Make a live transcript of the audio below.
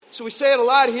So we say it a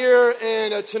lot here,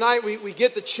 and tonight we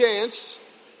get the chance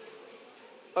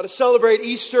to celebrate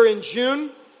Easter in June.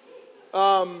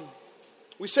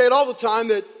 We say it all the time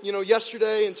that,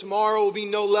 yesterday and tomorrow will be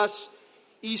no less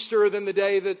Easter than the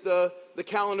day that the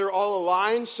calendar all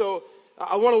aligns. So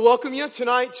I want to welcome you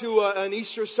tonight to an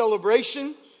Easter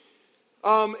celebration.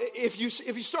 If you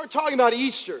start talking about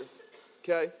Easter,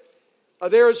 okay,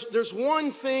 there's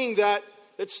one thing that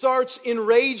starts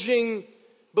enraging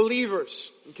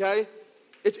believers, okay?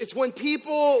 It's when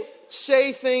people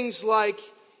say things like,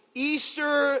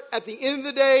 Easter at the end of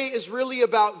the day is really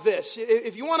about this.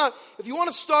 If you want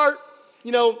to start,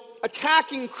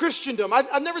 attacking Christendom,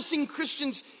 I've never seen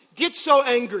Christians get so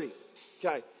angry,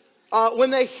 okay?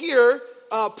 When they hear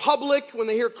when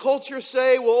they hear culture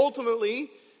say, well, ultimately,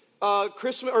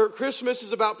 Christmas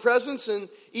is about presents and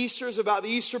Easter is about the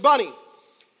Easter bunny.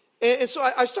 And so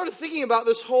I started thinking about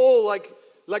this whole like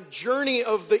journey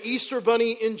of the Easter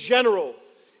bunny in general.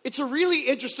 It's a really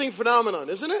interesting phenomenon,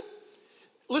 isn't it?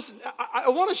 Listen, I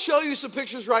want to show you some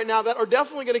pictures right now that are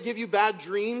definitely going to give you bad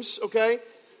dreams, okay?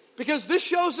 Because this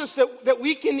shows us that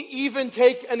we can even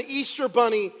take an Easter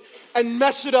bunny and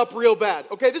mess it up real bad,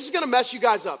 okay? This is going to mess you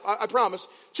guys up, I promise.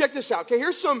 Check this out, okay?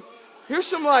 Here's some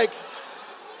like...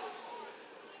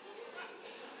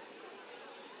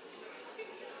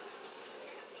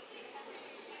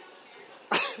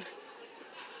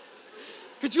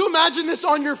 Could you imagine this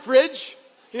on your fridge,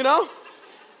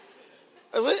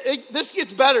 This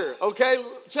gets better, okay?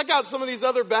 Check out some of these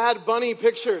other bad bunny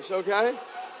pictures, okay?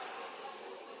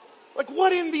 Like,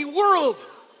 what in the world?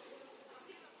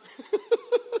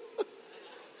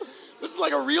 This is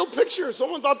like a real picture.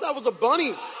 Someone thought that was a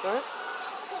bunny, right?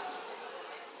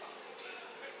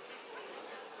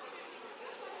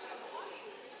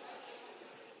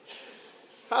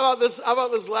 How about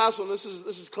this last one? This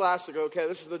is classic, okay?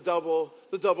 This is the double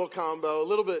combo. A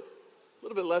little bit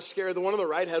less scary. The one on the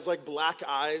right has like black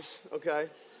eyes, okay?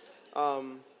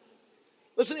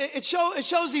 Listen, it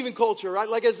shows even culture, right?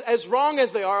 Like as wrong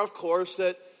as they are, of course,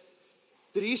 that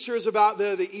Easter is about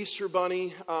the Easter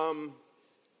bunny.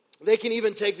 They can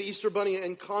even take the Easter bunny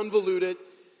and convolute it.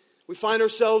 We find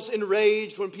ourselves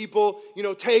enraged when people,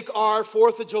 take our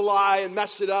 4th of July and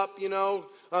mess it up,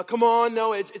 Come on,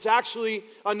 no, it's actually,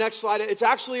 next slide, it's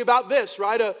actually about this,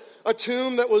 right? A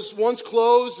tomb that was once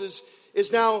closed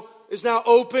is now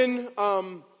open.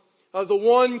 The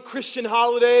one Christian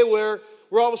holiday where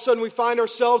all of a sudden we find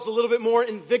ourselves a little bit more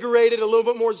invigorated, a little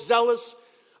bit more zealous,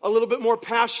 a little bit more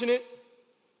passionate.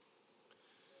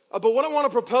 But what I want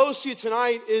to propose to you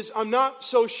tonight is I'm not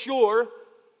so sure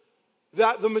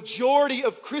that the majority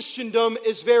of Christendom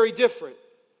is very different.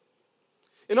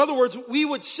 In other words, we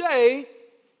would say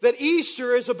that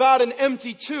Easter is about an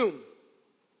empty tomb.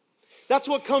 That's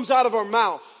what comes out of our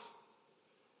mouth.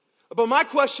 But my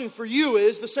question for you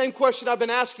is the same question I've been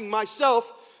asking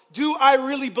myself. Do I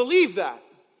really believe that?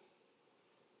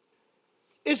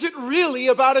 Is it really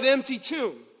about an empty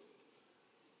tomb?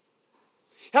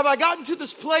 Have I gotten to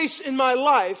this place in my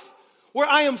life where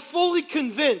I am fully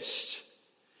convinced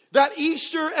that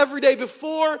Easter every day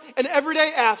before and every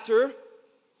day after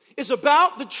is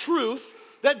about the truth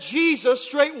that Jesus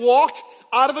straight walked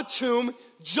out of a tomb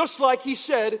just like he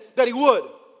said that he would?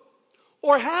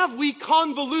 Or have we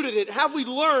convoluted it? Have we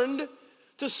learned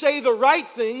to say the right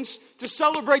things, to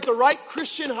celebrate the right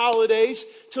Christian holidays,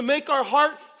 to make our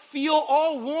heart feel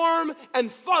all warm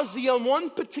and fuzzy on one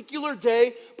particular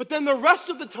day, but then the rest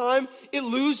of the time it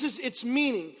loses its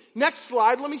meaning? Next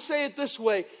slide, let me say it this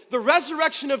way. The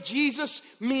resurrection of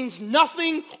Jesus means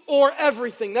nothing or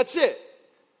everything. That's it.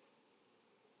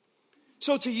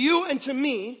 So to you and to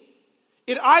me,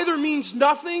 it either means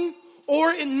nothing or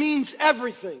it means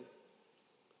everything.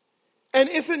 And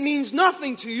if it means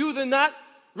nothing to you, then that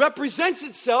represents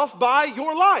itself by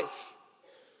your life.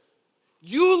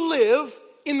 You live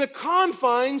in the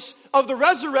confines of the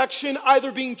resurrection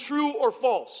either being true or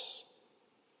false.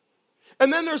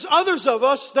 And then there's others of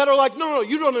us that are like, no,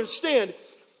 you don't understand.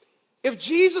 If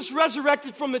Jesus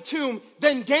resurrected from the tomb,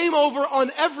 then game over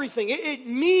on everything. It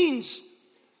means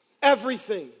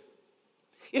everything.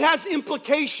 It has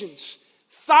implications,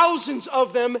 thousands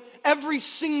of them every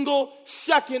single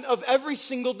second of every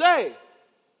single day.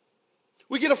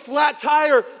 We get a flat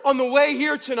tire on the way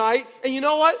here tonight, and you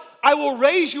know what? I will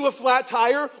raise you a flat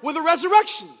tire with a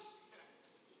resurrection.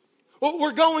 Well,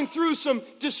 we're going through some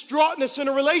distraughtness in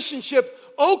a relationship.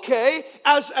 Okay,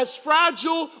 as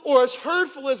fragile or as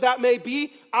hurtful as that may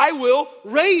be, I will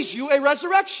raise you a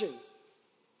resurrection.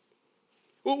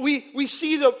 We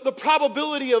see the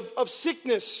probability of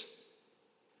sickness.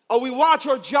 We watch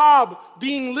our job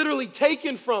being literally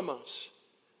taken from us.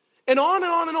 And on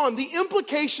and on and on. The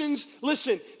implications,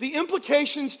 listen, the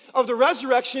implications of the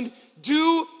resurrection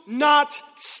do not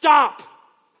stop.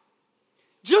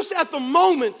 Just at the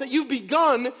moment that you've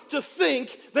begun to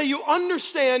think that you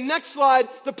understand, next slide,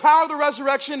 the power of the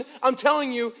resurrection, I'm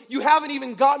telling you, you haven't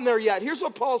even gotten there yet. Here's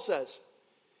what Paul says.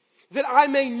 That I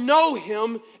may know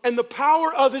him and the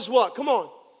power of his what? Come on.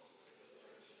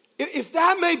 If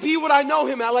that may be what I know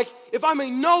him at, like if I may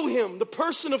know him, the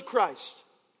person of Christ,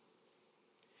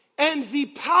 and the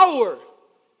power,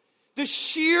 the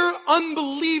sheer,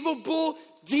 unbelievable,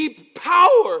 deep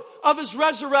power of his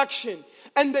resurrection,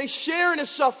 and they share in his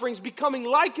sufferings, becoming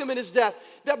like him in his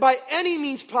death, that by any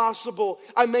means possible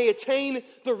I may attain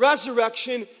the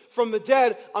resurrection from the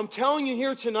dead. I'm telling you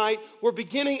here tonight, we're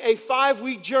beginning a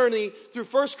 5-week journey through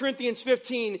 1 Corinthians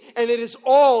 15, and it is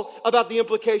all about the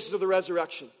implications of the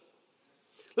resurrection.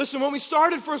 Listen, when we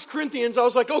started 1 Corinthians, I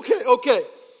was like, okay,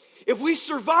 if we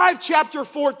survive chapter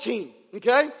 14,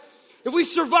 okay? If we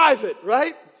survive it,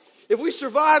 right? If we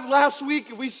survived last week,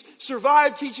 if we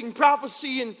survived teaching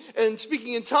prophecy and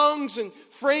speaking in tongues and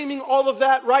framing all of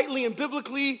that rightly and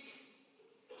biblically,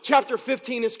 chapter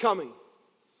 15 is coming.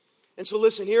 And so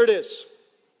listen, here it is.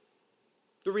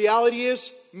 The reality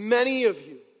is, many of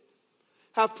you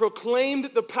have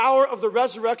proclaimed the power of the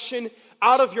resurrection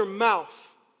out of your mouth.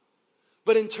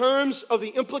 But in terms of the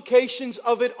implications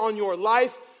of it on your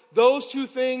life, those two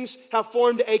things have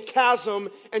formed a chasm.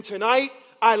 And tonight,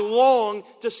 I long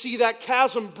to see that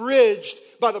chasm bridged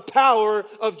by the power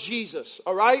of Jesus,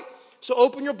 all right? So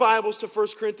open your Bibles to 1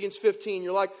 Corinthians 15.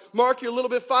 You're like, Mark, you're a little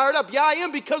bit fired up. Yeah, I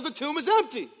am, because the tomb is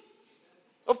empty.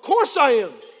 Of course I am.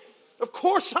 Of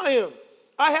course I am.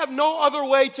 I have no other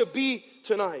way to be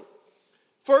tonight.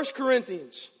 1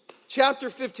 Corinthians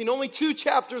chapter 15. Only 2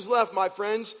 chapters left, my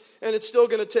friends, and it's still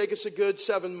going to take us a good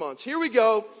 7 months. Here we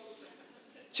go.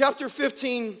 Chapter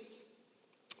 15,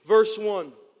 verse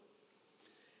 1.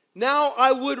 Now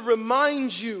I would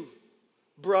remind you,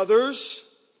 brothers,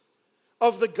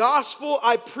 of the gospel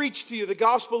I preached to you. The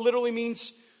gospel literally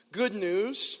means good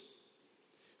news,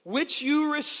 which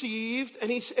you received.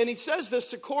 And he says this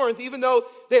to Corinth, even though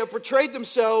they have portrayed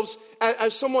themselves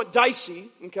as somewhat dicey,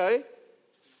 okay?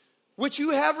 Which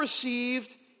you have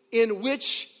received, in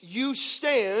which you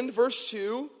stand, verse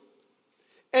 2,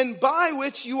 and by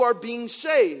which you are being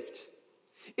saved,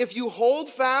 if you hold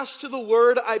fast to the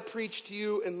word I preached to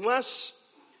you,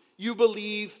 unless you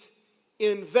believed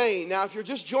in vain. Now, if you're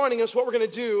just joining us, what we're going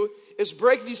to do is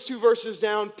break these 2 verses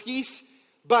down piece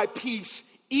by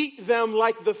piece. Eat them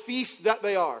like the feast that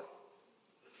they are.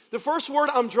 The first word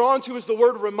I'm drawn to is the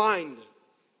word remind.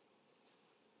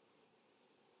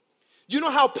 Do you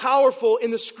know how powerful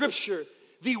in the scripture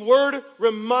the word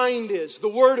remind is, the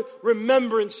word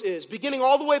remembrance is? Beginning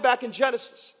all the way back in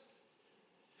Genesis,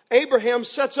 Abraham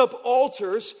sets up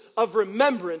altars of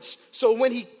remembrance, so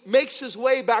when he makes his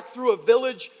way back through a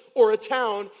village or a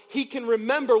town, he can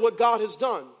remember what God has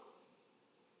done.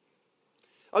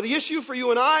 The issue for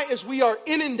you and I is we are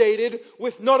inundated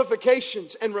with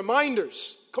notifications and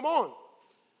reminders. Come on.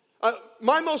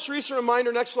 My most recent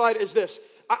reminder, next slide, is this.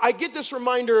 I get this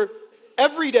reminder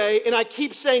every day, and I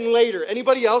keep saying later.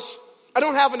 Anybody else? I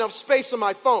don't have enough space on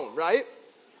my phone, right?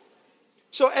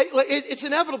 So it's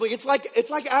inevitably, it's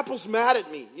like Apple's mad at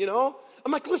me, you know?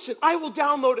 I'm like, listen, I will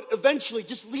download it eventually.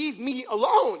 Just leave me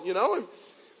alone, you know?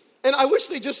 And I wish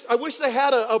they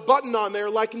had a button on there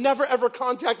like never ever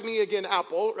contact me again,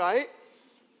 Apple, right?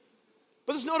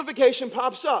 But this notification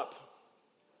pops up.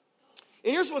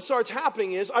 And here's what starts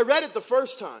happening is I read it the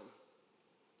first time.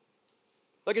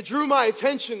 Like it drew my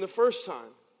attention the first time.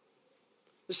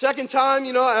 The second time,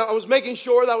 you know, I was making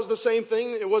sure that was the same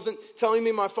thing. It wasn't telling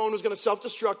me my phone was going to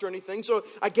self-destruct or anything. So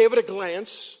I gave it a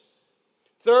glance.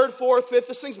 Third, fourth, fifth,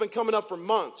 this thing's been coming up for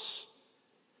months.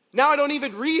 Now I don't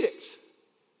even read it.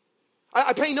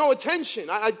 I pay no attention.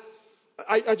 I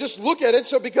just look at it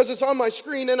so because it's on my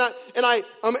screen and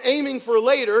I'm aiming for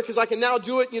later because I can now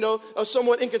do it, you know,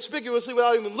 somewhat inconspicuously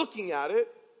without even looking at it.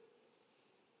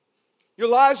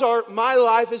 My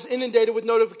life is inundated with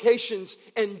notifications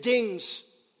and dings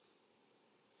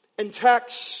and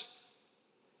texts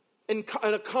and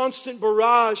a constant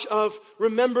barrage of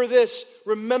remember this,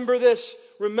 remember this,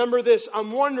 remember this.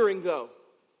 I'm wondering though,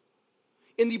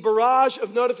 in the barrage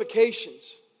of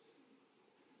notifications,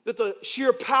 that the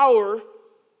sheer power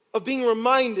of being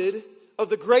reminded of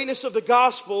the greatness of the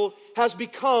gospel has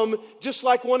become just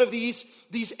like one of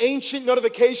these ancient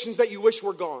notifications that you wish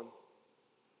were gone.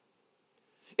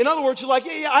 In other words, you're like,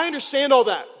 yeah, I understand all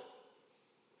that.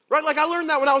 Right? Like I learned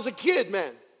that when I was a kid,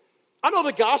 man. I know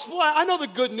the gospel. I know the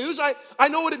good news. I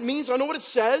know what it means. I know what it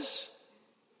says.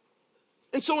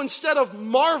 And so instead of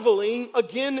marveling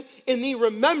again in the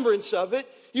remembrance of it,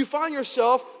 you find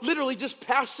yourself literally just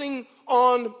passing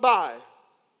on by.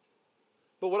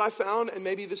 But what I found, and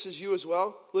maybe this is you as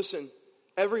well, listen,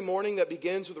 every morning that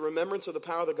begins with the remembrance of the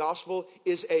power of the gospel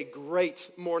is a great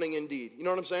morning indeed. You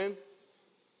know what I'm saying?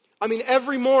 I mean,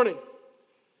 every morning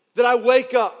that I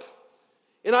wake up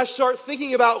and I start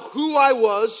thinking about who I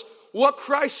was, what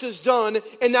Christ has done,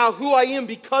 and now who I am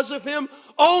because of him,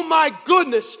 oh my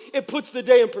goodness, it puts the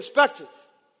day in perspective.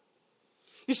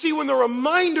 You see, when the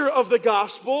reminder of the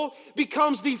gospel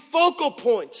becomes the focal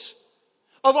points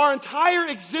of our entire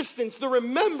existence, the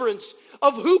remembrance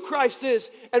of who Christ is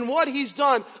and what he's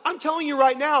done, I'm telling you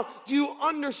right now, do you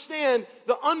understand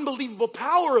the unbelievable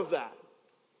power of that?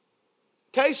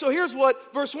 Okay, so here's what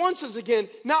verse 1 says again.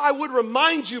 Now I would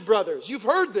remind you, brothers, you've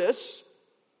heard this,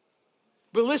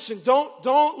 but listen,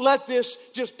 don't let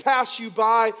this just pass you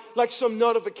by like some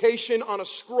notification on a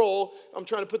scroll. I'm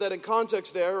trying to put that in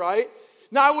context there, right?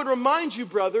 Now I would remind you,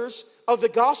 brothers, of the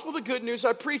gospel, the good news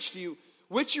I preached to you,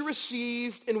 which you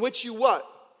received, in which you what?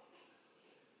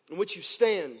 In which you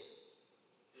stand.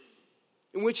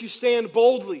 In which you stand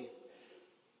boldly.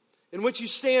 In which you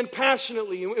stand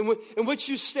passionately. In which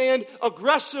you stand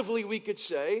aggressively, we could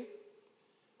say.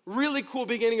 Really cool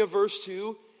beginning of verse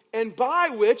 2. And by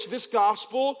which, this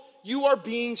gospel, you are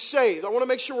being saved. I want to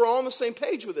make sure we're all on the same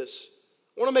page with this.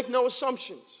 I want to make no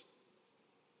assumptions.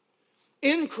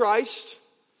 In Christ,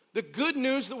 the good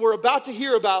news that we're about to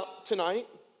hear about tonight,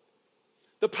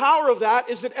 the power of that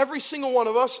is that every single one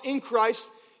of us in Christ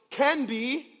can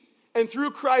be, and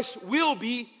through Christ will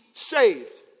be,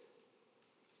 saved.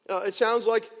 It sounds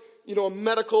like, a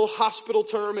medical hospital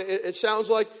term. It sounds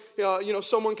like,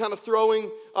 someone kind of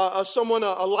throwing someone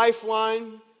a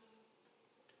lifeline.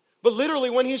 But literally,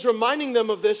 when he's reminding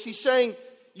them of this, he's saying,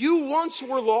 you once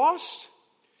were lost.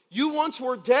 You once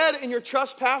were dead in your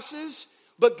trespasses.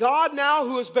 But God now,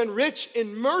 who has been rich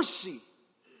in mercy,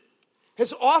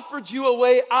 has offered you a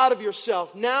way out of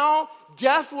yourself. Now,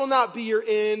 death will not be your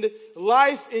end.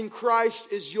 Life in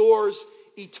Christ is yours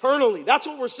eternally. That's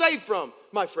what we're saved from,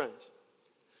 my friends.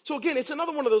 So again, it's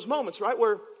another one of those moments, right,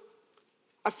 where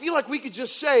I feel like we could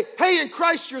just say, hey, in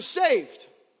Christ you're saved.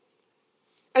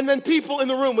 And then people in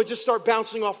the room would just start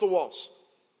bouncing off the walls.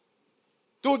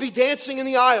 There would be dancing in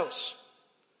the aisles.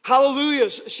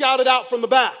 Hallelujahs shouted out from the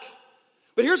back.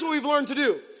 But here's what we've learned to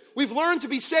do. We've learned to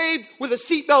be saved with a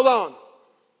seatbelt on.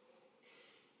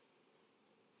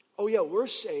 Oh yeah, we're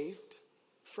saved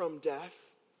from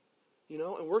death,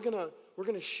 and we're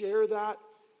gonna share that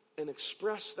and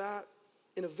express that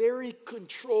in a very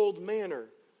controlled manner.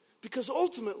 Because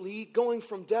ultimately, going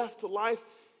from death to life,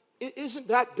 it isn't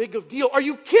that big of a deal. Are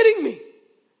you kidding me?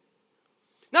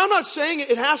 Now, I'm not saying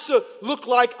it has to look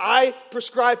like I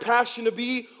prescribe Passion to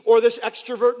be, or this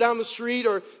extrovert down the street,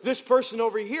 or this person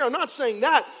over here. I'm not saying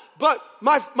that. But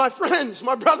my friends,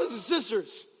 my brothers and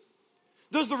sisters,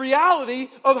 does the reality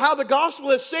of how the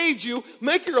gospel has saved you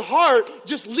make your heart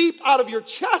just leap out of your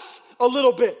chest a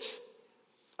little bit?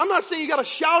 I'm not saying you got to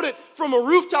shout it from a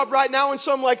rooftop right now in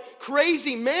some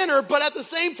crazy manner, but at the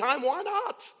same time, why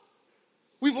not?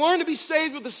 We've learned to be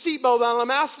saved with the seatbelt on.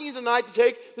 I'm asking you tonight to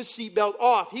take the seatbelt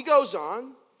off. He goes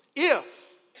on,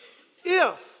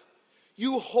 if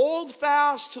you hold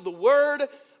fast to the word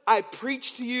I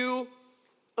preached to you,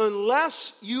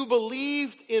 unless you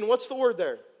believed in, what's the word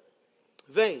there?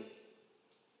 Vain.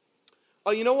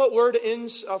 You know what word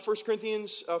ends 1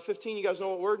 Corinthians 15? You guys know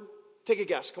what word? Take a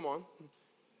guess, come on.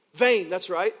 Vain, that's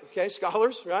right. Okay,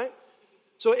 scholars, right?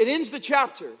 So it ends the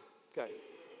chapter. Okay.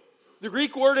 The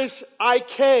Greek word is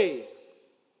 "ike,"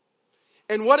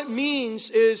 and what it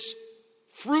means is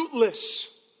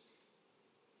fruitless.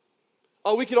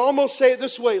 We could almost say it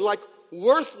this way, like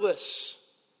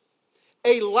worthless,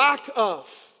 a lack of.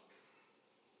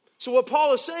 So what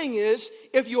Paul is saying is,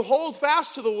 if you hold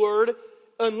fast to the word,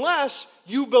 unless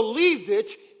you believed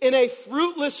it in a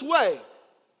fruitless way.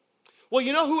 Well,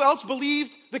 you know who else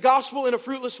believed the gospel in a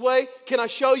fruitless way? Can I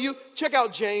show you? Check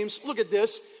out James. Look at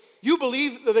this. You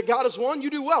believe that God is one,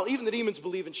 you do well. Even the demons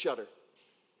believe and shudder.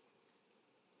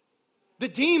 The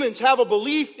demons have a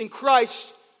belief in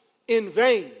Christ in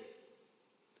vain.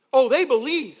 Oh, they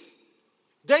believe.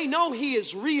 They know he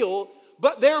is real,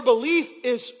 but their belief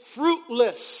is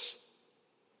fruitless.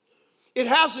 It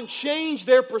hasn't changed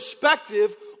their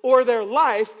perspective or their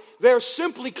life. They're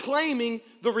simply claiming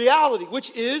the reality,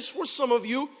 which is, for some of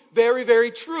you, very,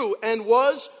 very true, and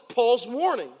was Paul's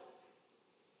warning.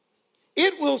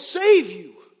 It will save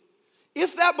you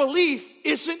if that belief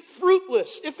isn't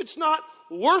fruitless, if it's not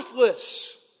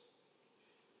worthless.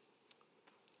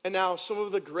 And now, some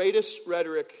of the greatest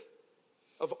rhetoric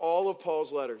of all of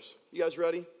Paul's letters. You guys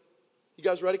ready? You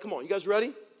guys ready? Come on. You guys ready?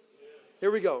 Yeah.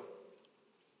 Here we go.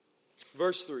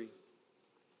 Verse 3.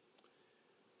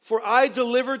 For I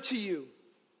delivered to you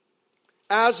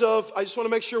as of, I just want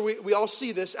to make sure we all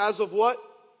see this, as of what?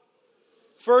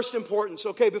 First importance.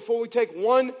 Okay, before we take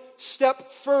one step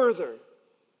further,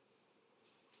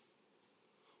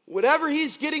 whatever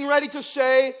he's getting ready to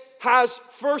say has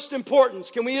first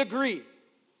importance. Can we agree?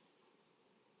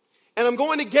 And I'm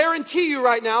going to guarantee you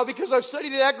right now, because I've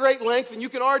studied it at great length and you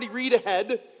can already read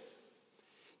ahead,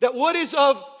 that what is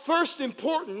of first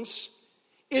importance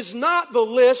is not the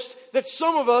list that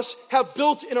some of us have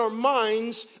built in our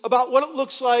minds about what it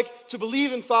looks like to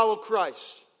believe and follow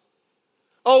Christ.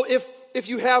 Oh, if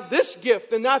you have this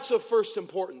gift, then that's of first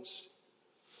importance.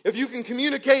 If you can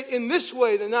communicate in this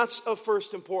way, then that's of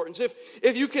first importance.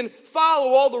 If you can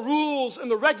follow all the rules and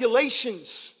the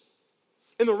regulations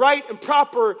in the right and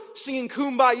proper singing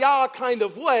kumbaya kind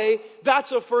of way,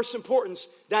 that's of first importance.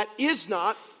 That is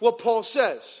not what Paul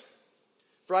says.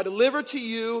 For I deliver to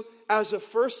you as of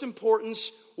first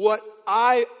importance what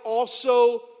I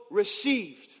also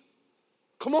received.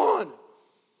 Come on.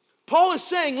 Paul is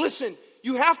saying, listen,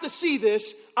 you have to see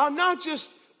this. I'm not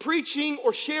just preaching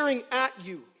or sharing at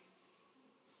you.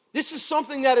 This is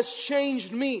something that has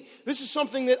changed me. This is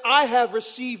something that I have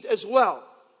received as well.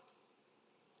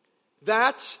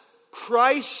 That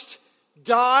Christ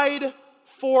died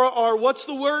for our, what's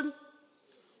the word?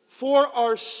 For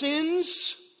our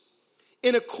sins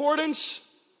in accordance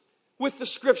with the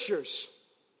Scriptures.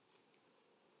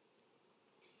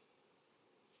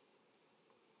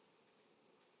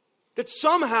 That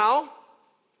somehow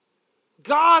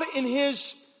God in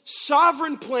His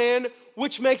sovereign plan,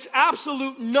 which makes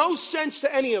absolute no sense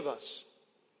to any of us,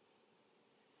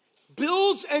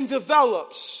 builds and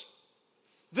develops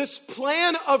this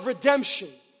plan of redemption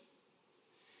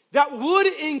that would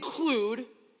include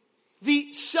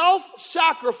the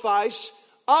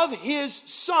self-sacrifice of His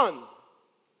Son.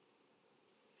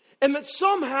 And that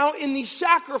somehow in the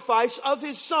sacrifice of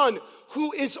His Son,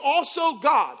 who is also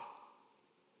God,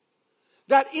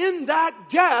 that in that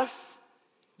death,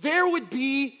 there would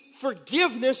be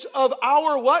forgiveness of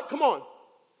our what? Come on.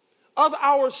 Of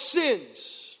our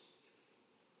sins.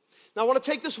 Now I want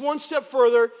to take this one step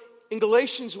further in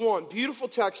Galatians 1. Beautiful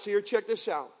text here. Check this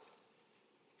out.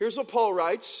 Here's what Paul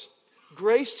writes.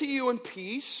 Grace to you and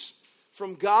peace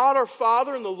from God our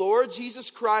Father and the Lord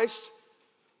Jesus Christ,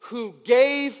 who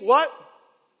gave what?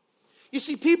 You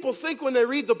see, people think when they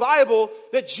read the Bible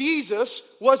that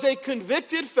Jesus was a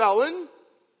convicted felon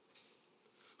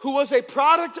who was a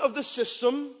product of the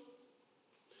system,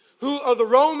 who the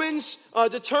Romans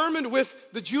determined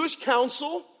with the Jewish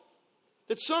council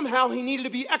that somehow he needed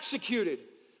to be executed.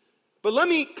 But let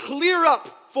me clear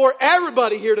up for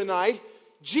everybody here tonight,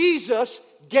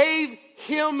 Jesus gave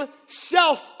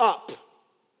himself up.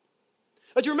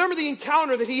 Do you remember the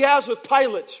encounter that he has with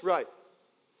Pilate? Right.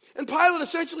 And Pilate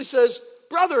essentially says,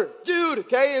 brother, dude,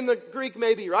 okay, in the Greek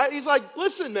maybe, right? He's like,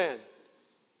 listen, man.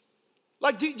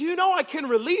 Like, do you know I can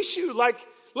release you? Like,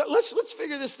 let's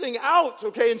figure this thing out,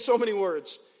 okay, in so many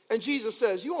words. And Jesus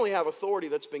says, you only have authority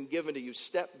that's been given to you.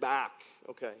 Step back,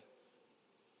 okay.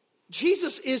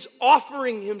 Jesus is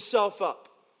offering himself up.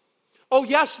 Oh,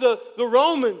 yes, the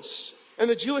Romans and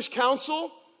the Jewish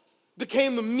council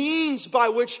became the means by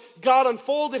which God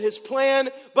unfolded his plan,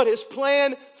 but his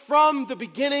plan from the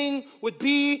beginning would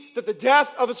be that the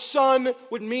death of a son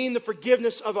would mean the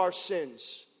forgiveness of our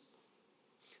sins.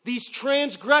 These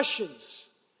transgressions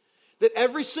that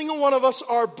every single one of us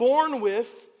are born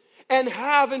with and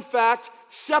have in fact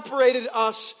separated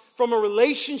us from a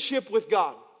relationship with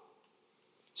God.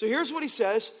 So here's what he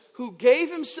says, who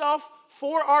gave himself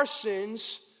for our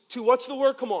sins to, what's the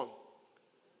word? Come on.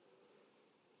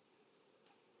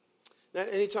 Now,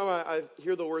 anytime I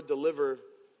hear the word deliver,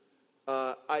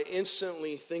 I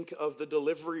instantly think of the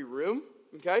delivery room,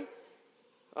 okay?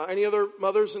 Any other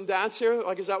mothers and dads here?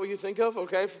 Like, is that what you think of?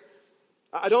 Okay.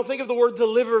 I don't think of the word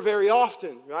deliver very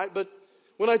often, right? But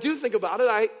when I do think about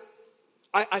it,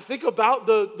 I think about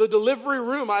the delivery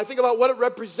room. I think about what it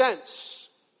represents.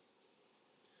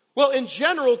 Well, in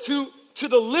general, to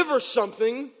deliver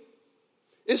something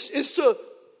is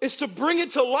to bring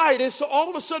it to light, is to all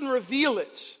of a sudden reveal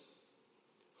it.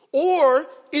 Or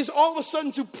is all of a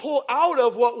sudden to pull out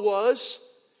of what was,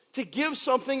 to give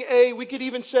something we could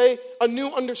even say, a new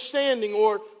understanding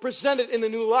or present it in a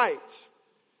new light.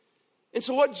 And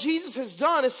so what Jesus has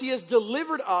done is he has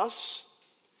delivered us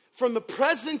from the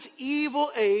present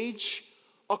evil age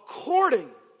according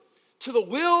to the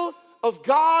will of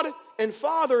God and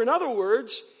Father. In other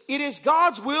words, it is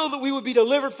God's will that we would be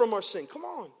delivered from our sin. Come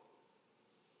on.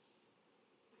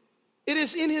 It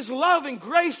is in his love and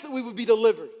grace that we would be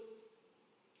delivered.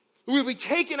 We would be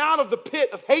taken out of the pit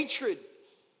of hatred.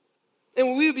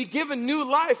 And we would be given new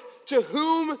life, to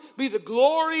whom be the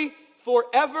glory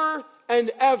forever and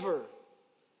ever.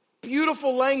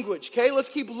 Beautiful language, okay? Let's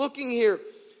keep looking here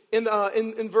in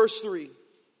verse 3.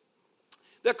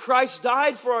 That Christ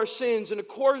died for our sins in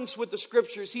accordance with the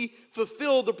Scriptures. He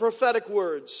fulfilled the prophetic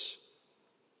words.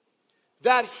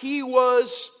 That he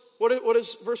was, what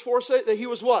does verse 4 say? That he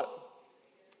was what?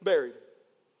 Buried.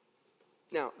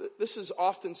 Now, this is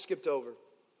often skipped over.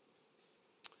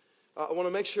 I want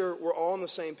to make sure we're all on the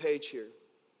same page here.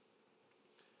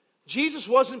 Jesus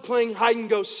wasn't playing hide and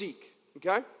go seek,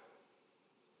 okay?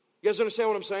 You guys understand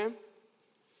what I'm saying?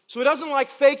 So he doesn't like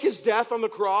fake his death on the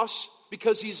cross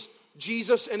because he's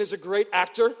Jesus and is a great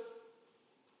actor.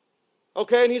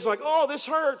 Okay, and he's like, oh, this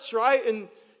hurts, right? And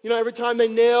every time they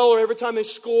nail or every time they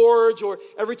scourge or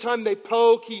every time they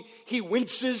poke, he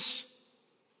winces.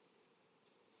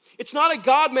 It's not a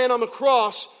God-man on the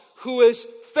cross who is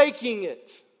faking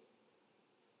it.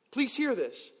 Please hear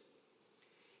this.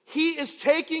 He is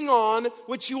taking on,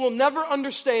 which you will never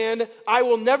understand, I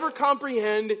will never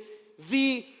comprehend,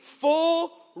 the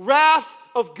full wrath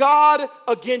of God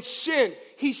against sin.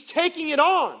 He's taking it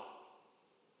on.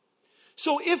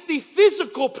 So if the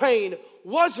physical pain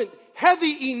wasn't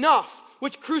heavy enough,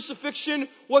 which crucifixion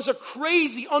was a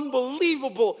crazy,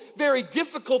 unbelievable, very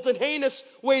difficult and heinous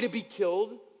way to be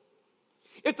killed,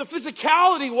 if the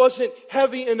physicality wasn't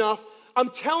heavy enough, I'm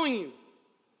telling you,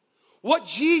 what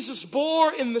Jesus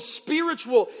bore in the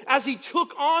spiritual as he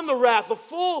took on the wrath, the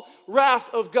full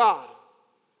wrath of God,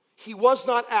 he was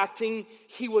not acting,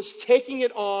 he was taking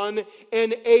it on,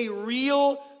 and a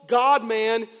real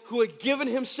God-man who had given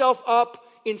himself up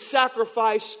in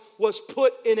sacrifice was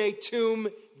put in a tomb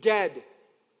dead.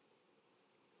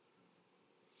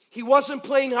 He wasn't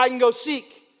playing hide and go seek.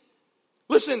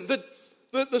 Listen,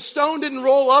 the stone didn't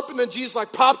roll up and then Jesus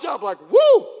popped up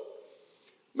woo!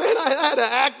 Man, I had to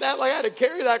act that, I had to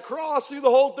carry that cross through the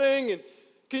whole thing. And,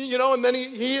 and then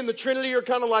he and the Trinity are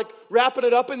kind of wrapping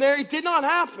it up in there. It did not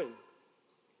happen.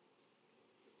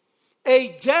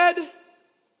 A dead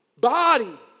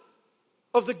body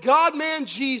of the God-man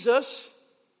Jesus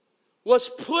was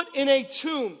put in a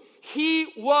tomb. He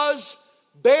was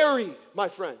buried, my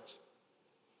friends.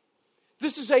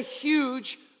 This is a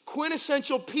huge,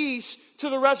 quintessential piece to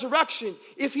the resurrection.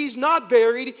 If he's not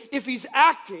buried, if he's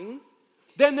acting,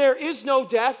 then there is no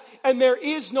death and there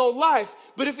is no life.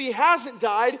 But if he hasn't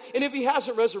died and if he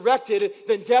hasn't resurrected,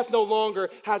 then death no longer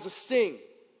has a sting.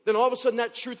 Then all of a sudden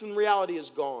that truth and reality is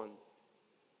gone.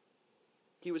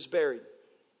 He was buried.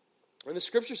 And the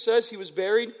scripture says he was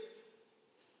buried.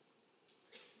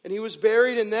 And he was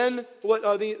buried, and then what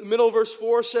the middle of verse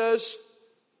 4 says,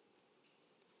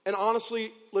 and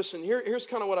honestly, listen, here's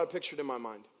kind of what I pictured in my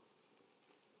mind.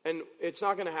 And it's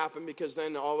not going to happen because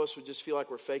then all of us would just feel like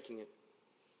we're faking it.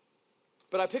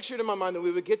 But I pictured in my mind that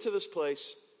we would get to this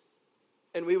place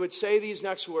and we would say these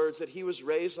next words, that he was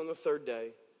raised on the third day.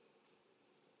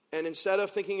 And instead of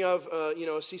thinking of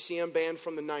a CCM band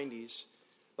from the 90s,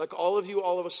 all of you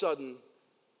all of a sudden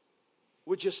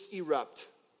would just erupt.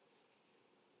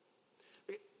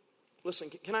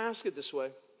 Listen, can I ask it this way?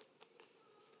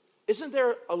 Isn't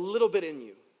there a little bit in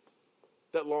you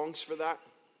that longs for that?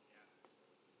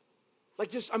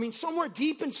 Somewhere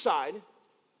deep inside,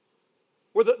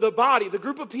 where the body, the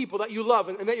group of people that you love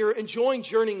and that you're enjoying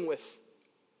journeying with,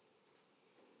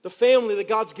 the family that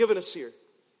God's given us here,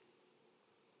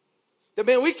 that,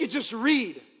 man, we could just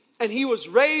read, and he was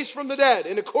raised from the dead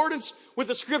in accordance with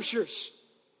the scriptures.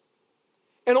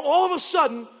 And all of a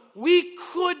sudden, we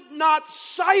could not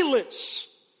silence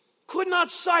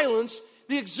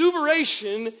the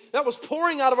exuberation that was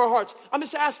pouring out of our hearts. I'm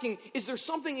just asking, is there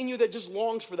something in you that just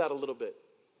longs for that a little bit?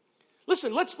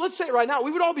 Listen, let's say it right now.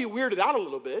 We would all be weirded out a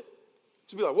little bit.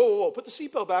 To be like, whoa, put the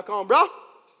seatbelt back on, bro.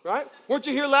 Right? Weren't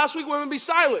you here last week? Women be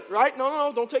silent, right?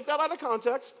 No, don't take that out of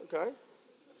context, okay?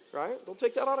 Right? Don't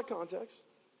take that out of context.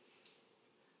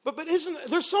 But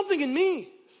there's something in me.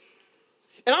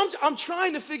 And I'm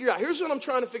trying to figure out, here's what I'm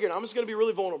trying to figure out. I'm just going to be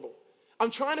really vulnerable.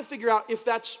 I'm trying to figure out if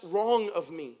that's wrong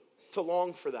of me to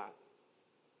long for that.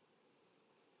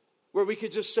 Where we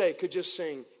could just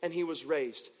sing, and he was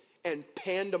raised, and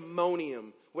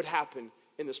pandemonium would happen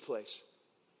in this place.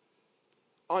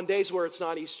 On days where it's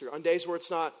not Easter, on days where it's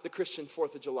not the Christian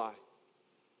 4th of July.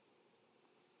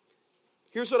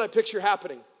 Here's what I picture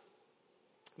happening.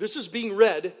 This is being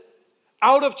read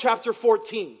out of chapter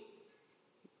 14.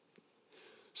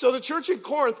 So the church in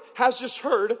Corinth has just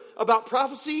heard about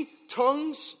prophecy,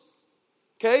 tongues,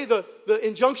 Okay, the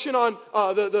injunction on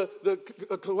the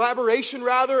collaboration,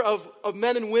 rather, of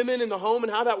men and women in the home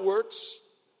and how that works.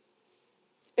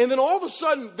 And then all of a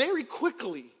sudden, very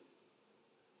quickly,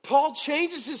 Paul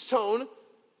changes his tone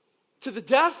to the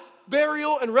death,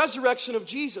 burial, and resurrection of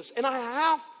Jesus. And I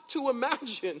have to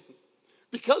imagine,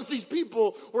 because these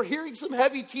people were hearing some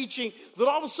heavy teaching, that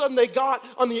all of a sudden they got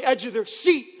on the edge of their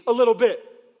seat a little bit.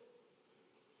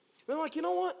 And they're like, you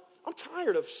know what? I'm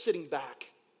tired of sitting back.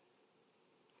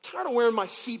 I'm tired of wearing my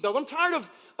seatbelt. I'm tired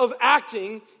of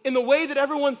acting in the way that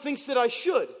everyone thinks that I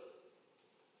should.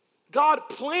 God,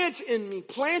 plant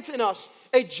in us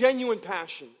a genuine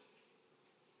passion.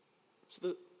 So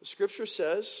the scripture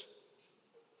says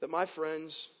that, my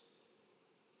friends,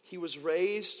 he was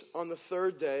raised on the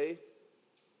third day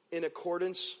in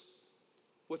accordance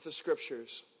with the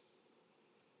scriptures.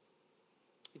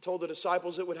 He told the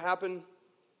disciples it would happen,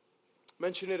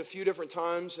 mentioned it a few different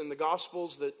times in the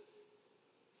Gospels, that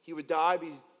he would die,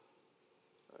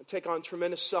 take on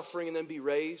tremendous suffering, and then be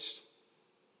raised.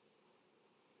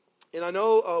 And I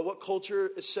know what culture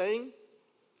is saying.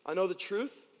 I know the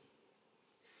truth.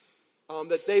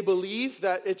 That they believe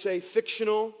that it's a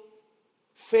fictional,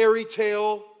 fairy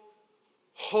tale,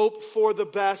 hope for the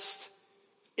best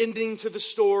ending to the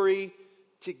story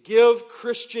to give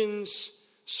Christians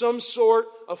some sort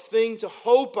of thing to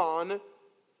hope on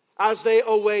as they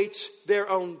await their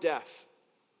own death.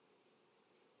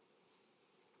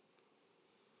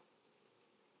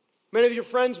 Many of your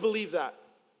friends believe that.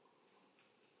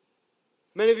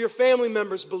 Many of your family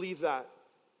members believe that.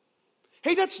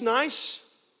 Hey, that's nice.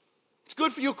 It's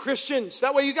good for you Christians.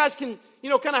 That way you guys can,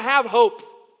 kind of have hope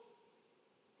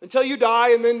until you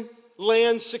die and then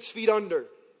land 6 feet under.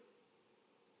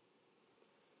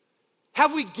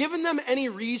 Have we given them any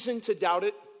reason to doubt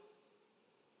it?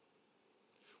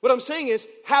 What I'm saying is,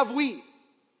 have we,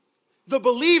 the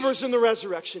believers in the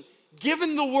resurrection,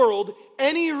 given the world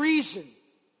any reason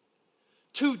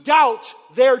to doubt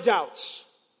their doubts?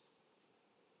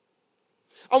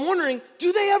 I'm wondering,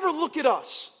 do they ever look at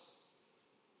us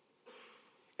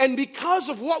and, because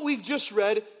of what we've just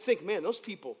read, think, man, those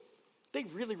people, they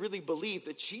really, really believe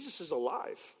that Jesus is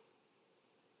alive.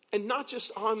 And not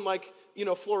just on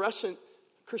fluorescent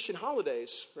Christian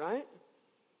holidays, right?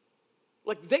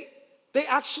 Like they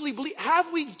actually believe.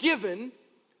 Have we given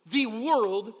the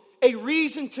world a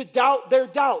reason to doubt their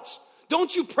doubts?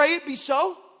 Don't you pray it be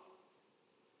so?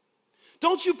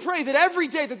 Don't you pray that every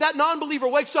day that non-believer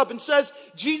wakes up and says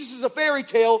Jesus is a fairy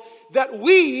tale, that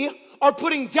we are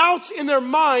putting doubts in their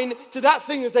mind to that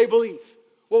thing that they believe?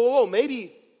 Whoa,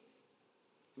 maybe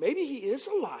he is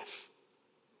alive.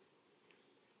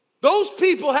 Those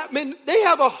people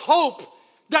have a hope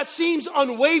that seems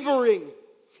unwavering.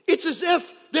 It's as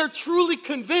if they're truly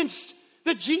convinced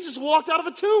that Jesus walked out of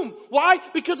a tomb. Why?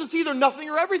 Because it's either nothing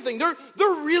or everything. They're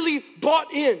really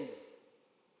bought in.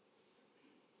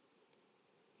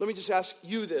 Let me just ask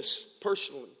you this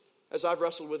personally, as I've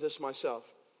wrestled with this myself.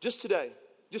 Just today,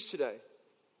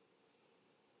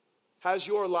 has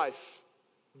your life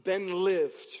been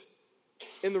lived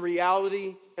in the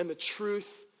reality and the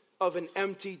truth of an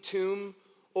empty tomb,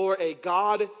 or a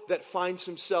God that finds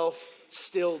himself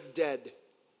still dead?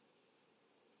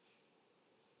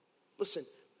 Listen,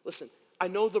 I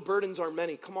know the burdens are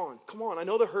many. Come on. I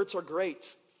know the hurts are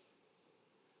great.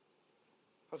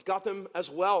 I've got them as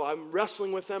well. I'm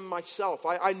wrestling with them myself.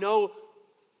 I know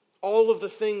all of the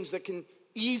things that can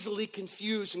easily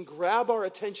confuse and grab our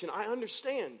attention. I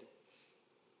understand.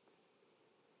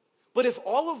 But if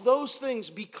all of those things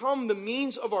become the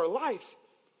means of our life,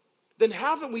 then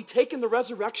haven't we taken the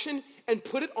resurrection and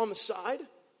put it on the side?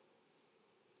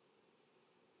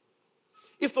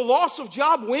 If the loss of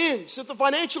job wins, if the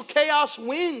financial chaos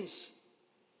wins,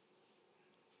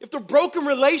 if the broken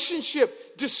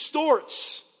relationship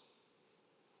distorts,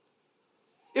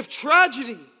 if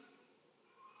tragedy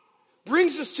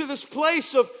brings us to this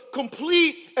place of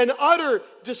complete and utter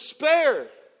despair,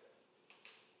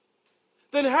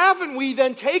 then haven't we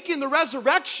then taken the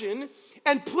resurrection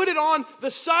and put it on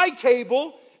the side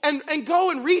table and go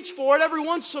and reach for it every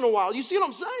once in a while? You see what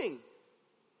I'm saying?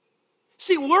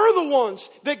 See, we're the ones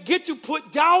that get to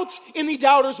put doubt in the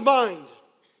doubter's mind.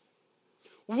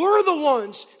 We're the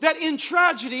ones that in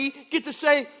tragedy get to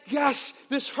say, yes,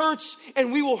 this hurts,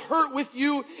 and we will hurt with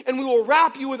you, and we will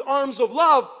wrap you with arms of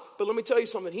love. But let me tell you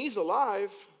something, he's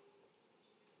alive.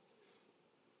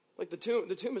 Like the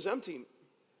tomb is empty.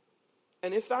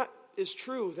 And if that is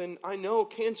true, then I know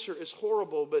cancer is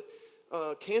horrible, but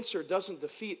cancer doesn't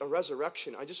defeat a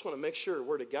resurrection. I just want to make sure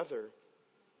we're together.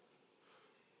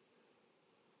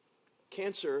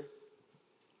 Cancer,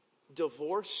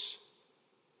 divorce,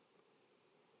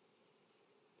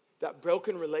 that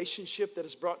broken relationship that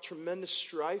has brought tremendous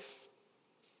strife,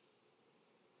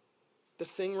 the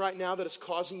thing right now that is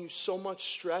causing you so much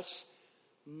stress,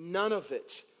 none of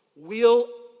it will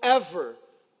ever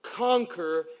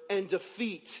conquer and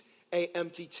defeat an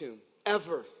empty tomb.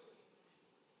 Ever.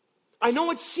 I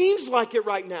know it seems like it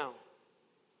right now.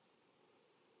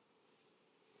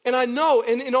 And I know,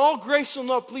 and in all grace and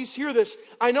love, please hear this.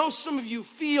 I know some of you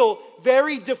feel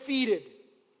very defeated.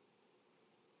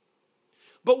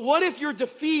 But what if your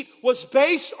defeat was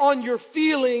based on your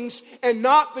feelings and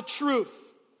not the truth?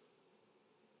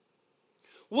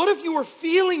 What if you were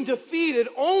feeling defeated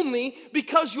only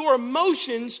because your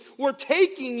emotions were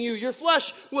taking you, your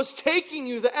flesh was taking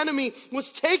you, the enemy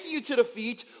was taking you to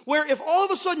defeat, where if all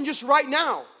of a sudden just right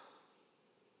now,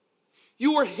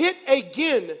 you were hit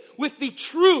again with the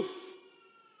truth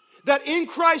that in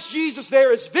Christ Jesus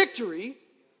there is victory,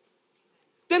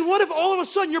 then what if all of a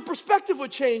sudden your perspective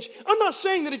would change? I'm not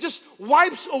saying that it just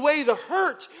wipes away the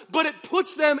hurt, but it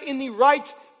puts them in the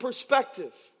right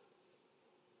perspective.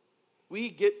 We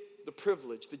get the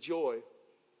privilege, the joy,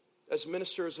 as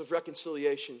ministers of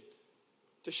reconciliation,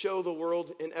 to show the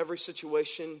world in every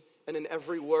situation and in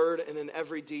every word and in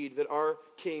every deed that our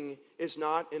King is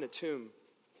not in a tomb.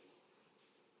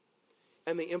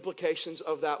 And the implications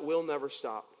of that will never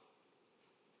stop.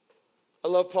 I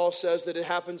love Paul says that it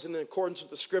happens in accordance with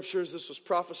the scriptures. This was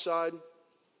prophesied.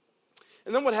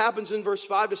 And then what happens in verse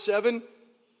 5 to 7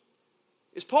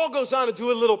 is Paul goes on to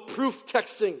do a little proof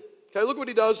texting. Okay, look what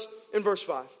he does in verse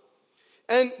 5.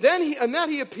 And then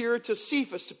he appeared to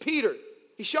Cephas, to Peter.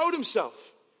 He showed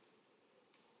himself.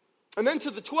 And then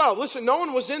to the 12. Listen, no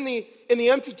one was in the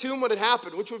empty tomb when it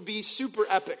happened, which would be super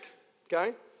epic.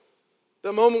 Okay?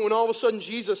 The moment when all of a sudden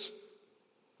Jesus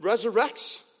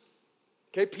resurrects.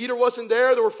 Okay, Peter wasn't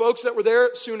there. There were folks that were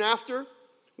there soon after.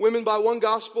 Women by one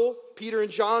gospel, Peter and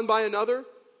John by another.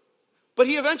 But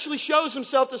he eventually shows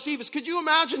himself to Cephas. Could you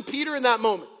imagine Peter in that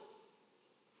moment?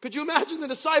 Could you imagine the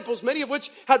disciples, many of which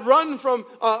had run from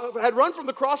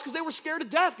the cross because they were scared to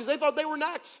death, because they thought they were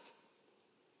next.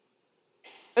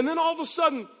 And then all of a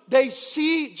sudden, they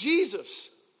see Jesus.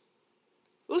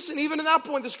 Listen, even at that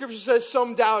point, the scripture says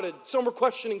some doubted, some were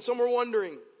questioning, some were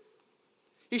wondering.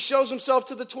 He shows himself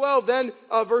to the 12. Then,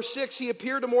 verse 6, he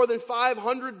appeared to more than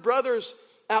 500 brothers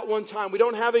at one time. We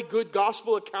don't have a good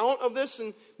gospel account of this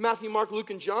in Matthew, Mark, Luke,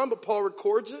 and John, but Paul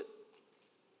records it.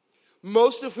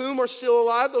 Most of whom are still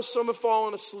alive, though some have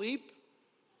fallen asleep.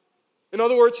 In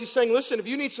other words, he's saying, listen, if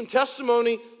you need some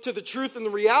testimony to the truth and the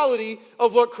reality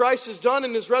of what Christ has done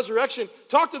in his resurrection,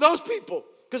 talk to those people,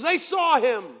 because they saw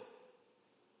him.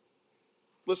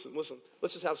 Listen,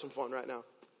 let's just have some fun right now.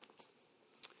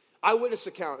 Eyewitness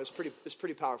account is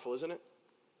pretty powerful, isn't it?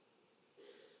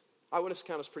 Eyewitness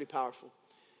account is pretty powerful.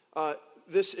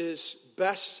 This is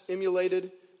best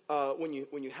emulated when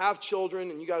you have children,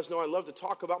 and you guys know I love to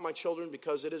talk about my children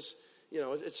because it is,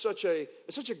 it's such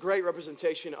a great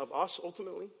representation of us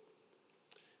ultimately.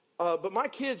 But my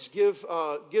kids give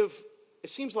it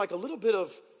seems like a little bit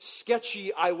of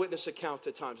sketchy eyewitness account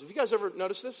at times. Have you guys ever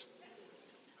noticed this?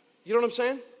 You know what I'm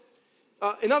saying?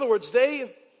 In other words, they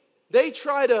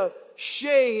try to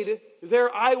shade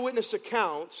their eyewitness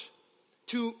accounts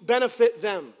to benefit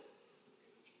them.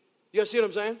 You guys see what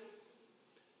I'm saying?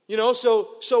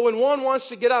 So when one wants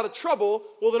to get out of trouble,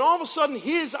 well, then all of a sudden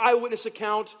his eyewitness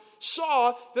account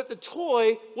saw that the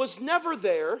toy was never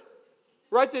there,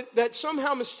 right? That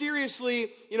somehow mysteriously,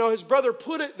 his brother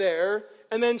put it there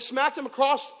and then smacked him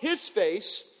across his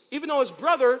face, even though his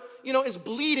brother, is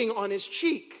bleeding on his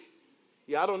cheek.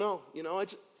 Yeah, I don't know.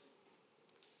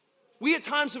 We at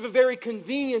times have a very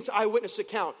convenient eyewitness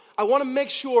account. I want to make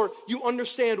sure you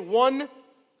understand one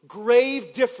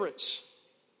grave difference.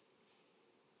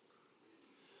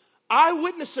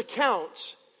 Eyewitness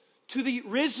accounts to the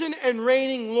risen and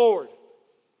reigning Lord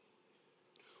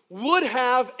would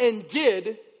have and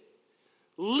did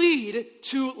lead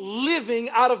to living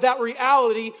out of that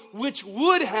reality, which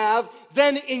would have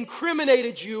then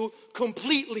incriminated you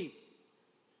completely.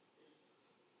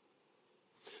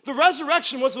 The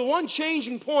resurrection was the one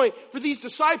changing point for these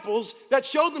disciples that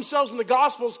showed themselves in the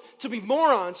Gospels to be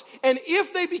morons. And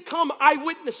if they become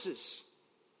eyewitnesses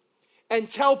and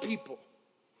tell people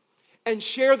and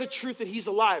share the truth that he's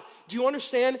alive, do you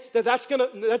understand that that's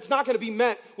not going to be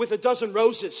met with a dozen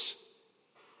roses?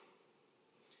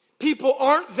 People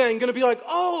aren't then going to be like,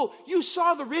 oh, you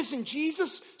saw the risen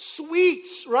Jesus? Sweet,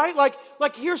 right?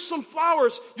 Like here's some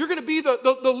flowers. You're going to be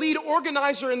the lead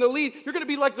organizer and the lead. You're going to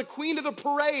be like the queen of the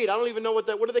parade. I don't even know what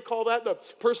do they call that? The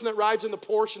person that rides in the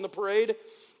Porsche in the parade.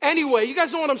 Anyway, you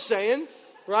guys know what I'm saying,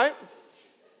 right?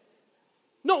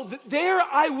 No, their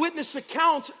eyewitness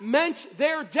account meant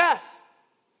their death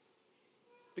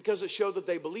because it showed that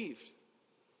they believed.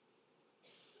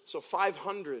 So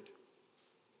 500,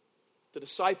 the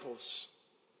disciples,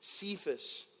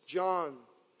 Cephas, John.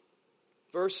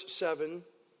 Verse 7,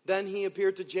 then he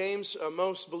appeared to James.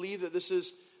 Most believe that this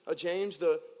is James,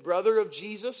 the brother of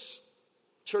Jesus,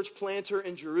 church planter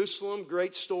in Jerusalem.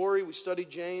 Great story. We studied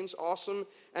James. Awesome.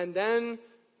 And then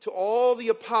to all the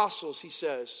apostles, he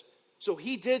says. So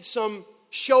he did some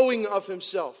showing of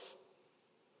himself.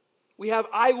 We have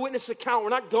eyewitness account. We're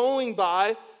not going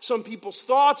by some people's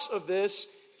thoughts of this.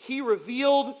 He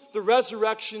revealed the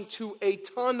resurrection to a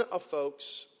ton of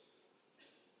folks.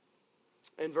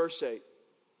 And verse 8.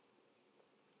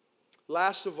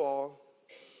 Last of all,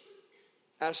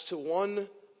 as to one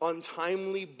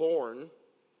untimely born,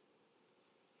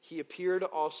 he appeared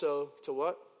also to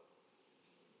what?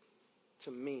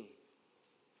 To me.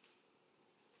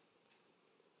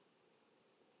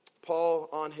 Paul,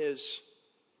 on his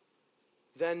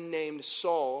then named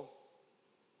Saul,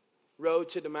 rode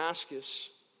to Damascus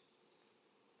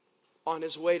on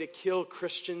his way to kill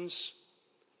Christians,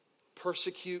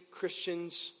 persecute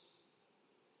Christians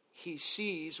he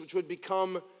sees, which would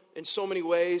become in so many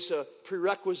ways a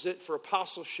prerequisite for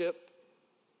apostleship.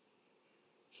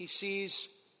 He sees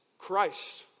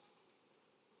Christ.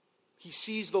 He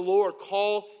sees the Lord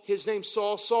call his name,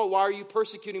 Saul, Saul, why are you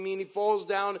persecuting me? And he falls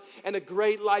down and a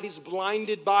great light, he's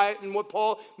blinded by it. And what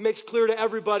Paul makes clear to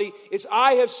everybody is,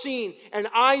 I have seen and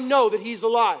I know that he's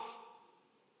alive.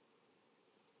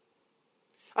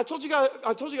 I told you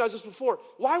guys this before.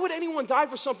 Why would anyone die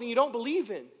for something you don't believe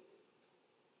in?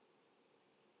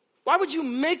 Why would you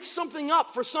make something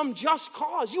up for some just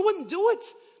cause? You wouldn't do it.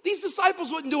 These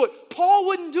disciples wouldn't do it. Paul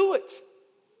wouldn't do it.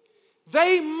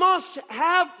 They must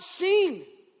have seen.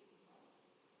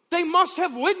 They must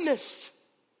have witnessed.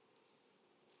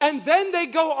 And then they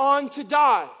go on to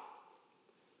die.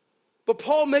 But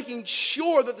Paul, making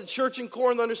sure that the church in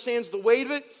Corinth understands the weight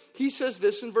of it, he says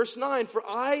this in verse 9, for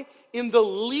I am the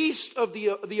least of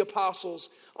the apostles,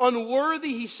 unworthy,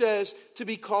 he says, to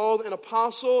be called an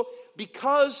apostle,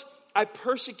 because I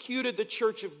persecuted the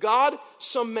church of God.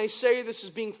 Some may say this is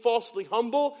being falsely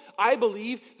humble. I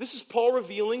believe this is Paul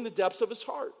revealing the depths of his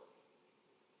heart.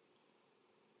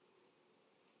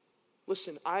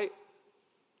 Listen,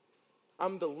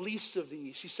 I'm the least of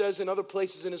these. He says in other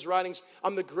places in his writings,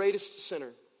 I'm the greatest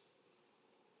sinner.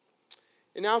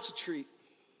 And now it's a treat.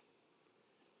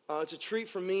 It's a treat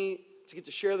for me to get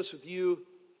to share this with you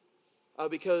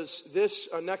because this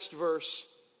next verse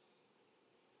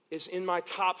is in my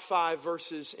top 5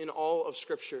 verses in all of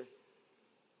Scripture.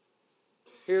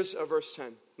 Here's verse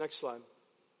 10. Next slide.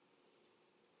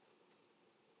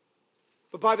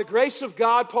 But by the grace of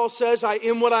God, Paul says, I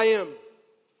am what I am.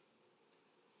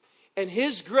 And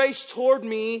his grace toward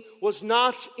me was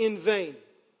not in vain.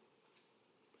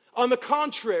 On the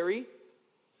contrary,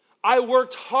 I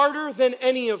worked harder than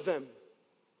any of them,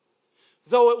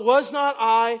 though it was not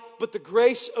I, but the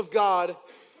grace of God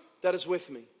that is with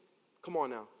me. Come on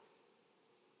now.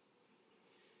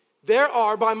 There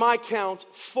are, by my count,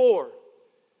 4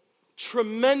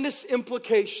 tremendous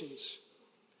implications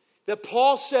that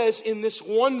Paul says in this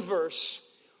one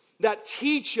verse that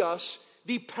teach us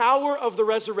the power of the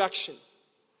resurrection.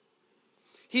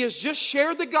 He has just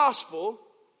shared the gospel,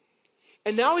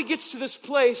 and now he gets to this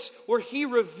place where he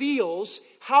reveals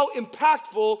how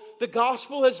impactful the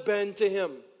gospel has been to him.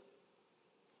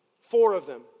 4 of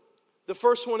them. The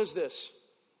first one is this: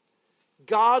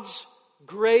 God's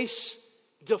grace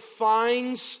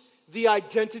defines the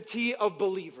identity of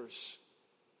believers.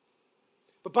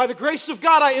 But by the grace of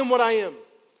God, I am what I am.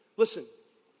 Listen.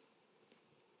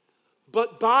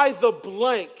 But by the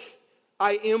blank,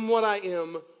 I am what I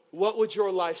am, what would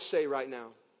your life say right now?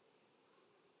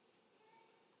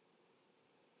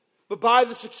 But by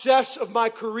the success of my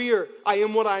career, I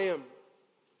am what I am.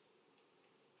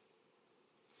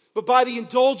 But by the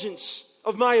indulgence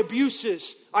of my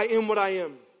abuses, I am what I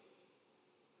am.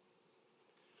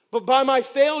 But by my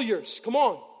failures, come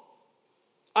on,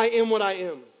 I am what I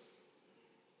am.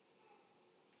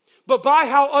 But by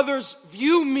how others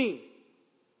view me,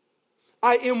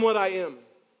 I am what I am.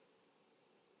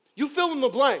 You fill in the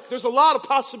blank. There's a lot of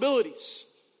possibilities.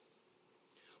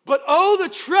 But oh, the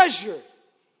treasure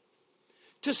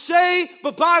to say,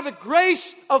 but by the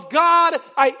grace of God,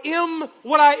 I am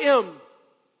what I am.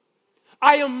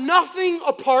 I am nothing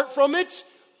apart from it,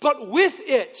 but with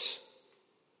it.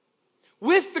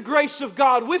 With the grace of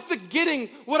God, with the getting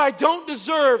what I don't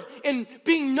deserve and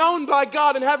being known by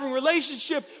God and having a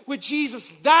relationship with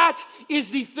Jesus, that is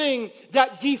the thing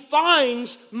that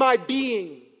defines my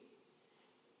being.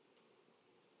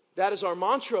 That is our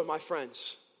mantra, my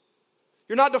friends.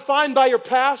 You're not defined by your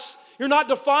past. You're not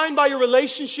defined by your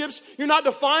relationships. You're not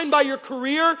defined by your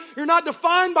career. You're not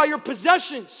defined by your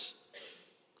possessions.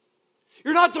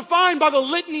 You're not defined by the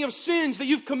litany of sins that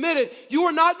you've committed. You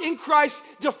are not in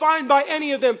Christ defined by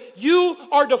any of them. You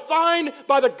are defined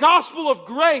by the gospel of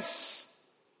grace.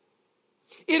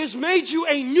 It has made you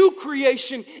a new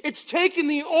creation. It's taken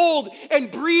the old and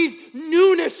breathed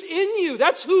newness in you.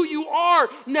 That's who you are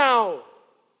now.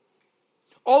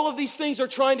 All of these things are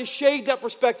trying to shade that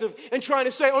perspective and trying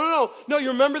to say, oh, no, you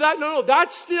remember that? No,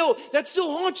 that still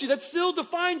haunts you. That still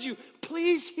defines you.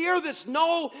 Please hear this.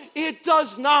 No, it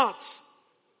does not.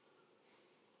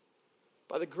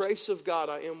 By the grace of God,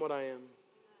 I am what I am.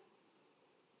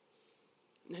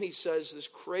 And then he says this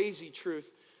crazy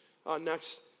truth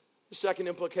next, the second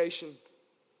implication.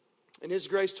 And his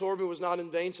grace toward me was not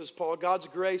in vain, says Paul. God's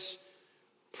grace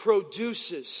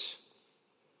produces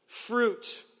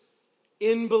fruit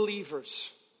in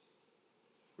believers.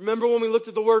 Remember when we looked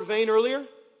at the word vain earlier?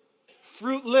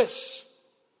 Fruitless.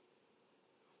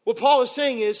 What Paul is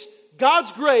saying is,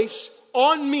 God's grace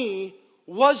on me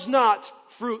was not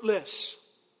fruitless.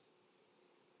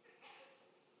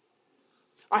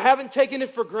 I haven't taken it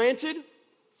for granted.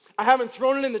 I haven't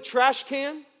thrown it in the trash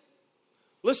can.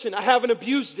 Listen, I haven't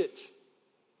abused it.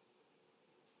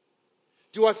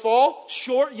 Do I fall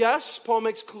short? Yes, Paul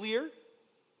makes clear.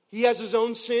 He has his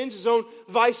own sins, his own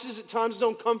vices, at times his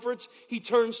own comforts he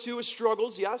turns to, his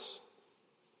struggles, yes.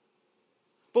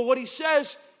 But what he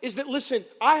says is that, listen,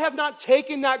 I have not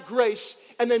taken that grace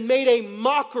and then made a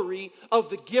mockery of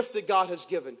the gift that God has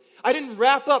given. I didn't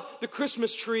wrap up the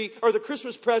Christmas tree or the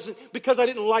Christmas present because I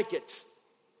didn't like it.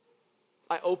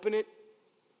 I open it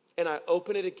and I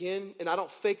open it again, and I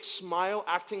don't fake smile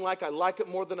acting like I like it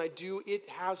more than I do. It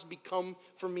has become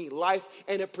for me life,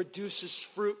 and it produces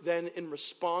fruit then in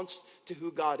response to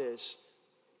who God is.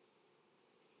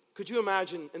 Could you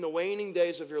imagine in the waning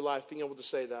days of your life being able to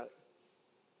say that?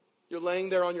 You're laying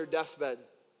there on your deathbed,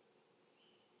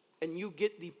 and you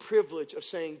get the privilege of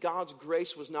saying, God's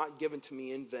grace was not given to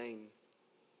me in vain.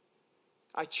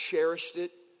 I cherished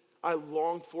it. I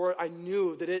longed for it. I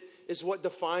knew that it is what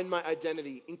defined my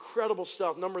identity. Incredible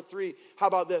stuff. Number 3, how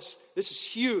about this? This is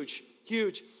huge,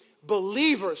 huge.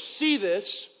 Believers, see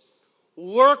this,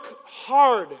 work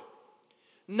hard.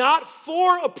 Not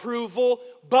for approval,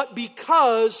 but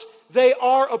because they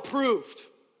are approved.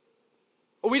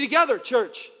 Are we together,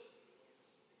 church?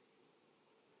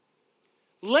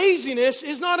 Laziness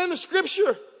is not in the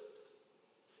scripture.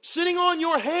 Sitting on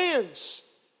your hands,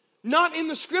 not in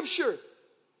the scripture.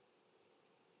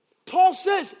 Paul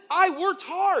says, I worked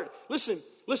hard. Listen.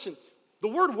 The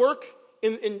word work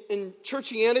in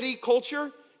churchianity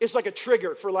culture is like a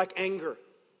trigger for like anger.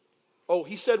 Oh,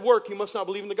 he said work. He must not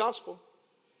believe in the gospel.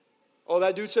 Oh,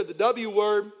 that dude said the W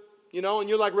word, and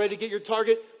you're like ready to get your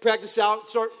target, practice out,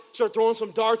 start throwing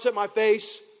some darts at my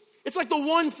face. It's like the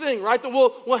one thing, right, that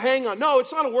we'll hang on. No,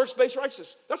 it's not a works-based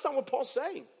righteousness. That's not what Paul's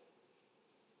saying.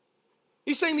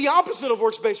 He's saying the opposite of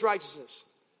works-based righteousness.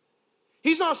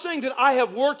 He's not saying that I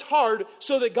have worked hard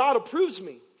so that God approves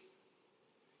me.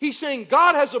 He's saying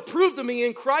God has approved of me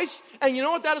in Christ, and you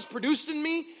know what that has produced in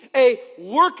me? A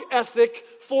work ethic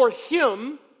for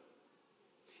Him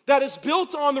that is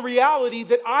built on the reality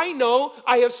that I know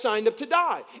I have signed up to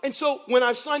die. And so when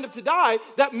I've signed up to die,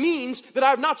 that means that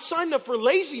I have not signed up for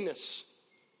laziness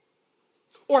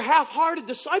or half-hearted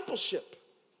discipleship.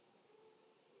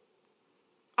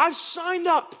 I've signed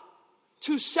up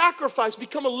to sacrifice,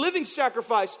 become a living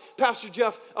sacrifice. Pastor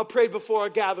Jeff prayed before our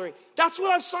gathering. That's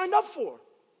what I've signed up for.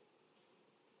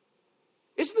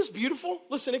 Isn't this beautiful?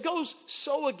 Listen, it goes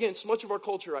so against much of our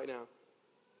culture right now.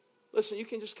 Listen, you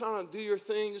can just kind of do your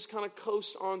thing, just kind of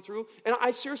coast on through. And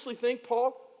I seriously think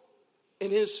Paul, in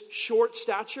his short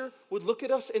stature, would look at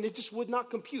us and it just would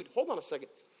not compute. Hold on a second.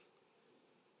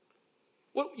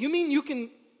 What, you mean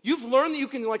you've learned that you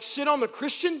can like sit on the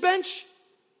Christian bench?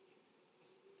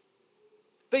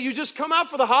 That you just come out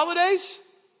for the holidays?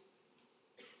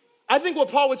 I think what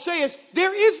Paul would say is,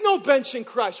 there is no bench in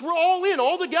Christ. We're all in,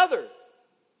 all together.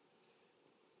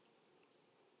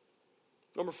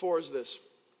 Number 4 is this.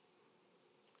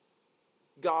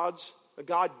 God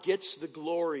gets the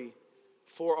glory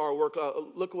for our work.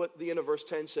 Look what the end of verse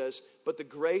 10 says. But the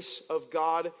grace of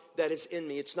God that is in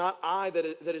me. It's not I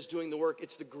that is doing the work.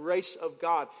 It's the grace of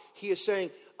God. He is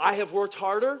saying, I have worked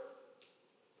harder.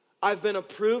 I've been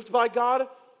approved by God.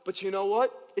 But you know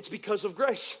what? It's because of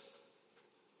grace.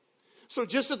 So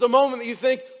just at the moment that you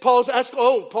think Paul's asking,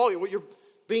 oh, Paul, you're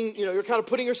being, you're kind of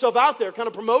putting yourself out there, kind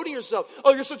of promoting yourself.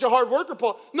 Oh, you're such a hard worker,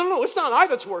 Paul. No, it's not I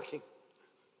that's working.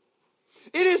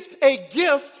 It is a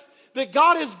gift that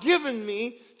God has given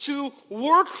me to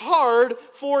work hard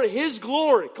for His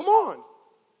glory. Come on.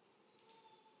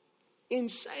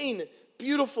 Insane,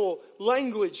 beautiful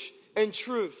language and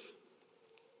truth.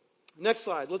 Next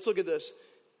slide. Let's look at this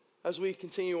as we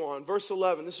continue on. Verse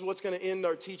 11. This is what's going to end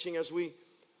our teaching as we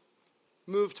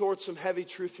move towards some heavy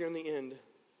truth here in the end.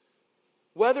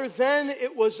 Whether then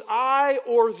it was I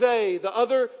or they, the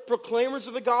other proclaimers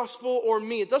of the gospel, or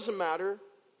me, it doesn't matter.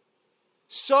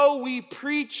 So we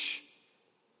preach,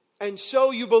 and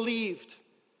so you believed.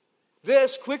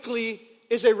 This quickly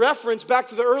is a reference back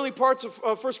to the early parts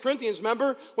of 1 Corinthians.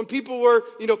 Remember when people were,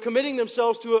 committing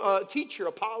themselves to a teacher,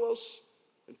 Apollos,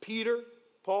 and Peter,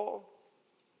 Paul.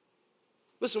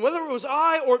 Listen, whether it was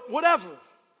I or whatever,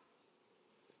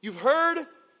 you've heard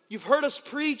us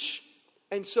preach,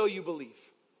 and so you believe.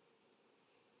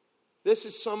 This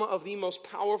is some of the most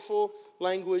powerful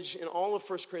language in all of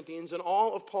 1 Corinthians and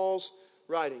all of Paul's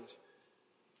writings.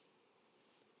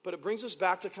 But it brings us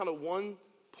back to kind of one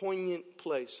poignant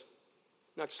place.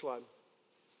 Next slide.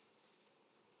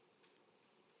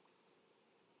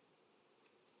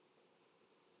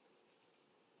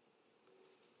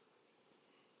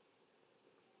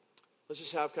 Let's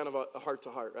just have kind of a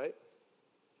heart-to-heart, right?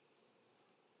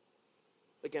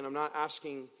 Again, I'm not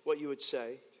asking what you would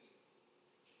say.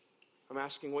 I'm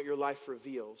asking what your life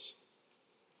reveals.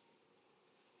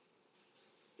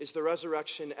 Is the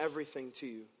resurrection everything to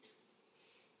you?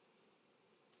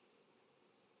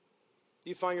 Do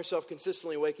you find yourself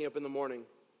consistently waking up in the morning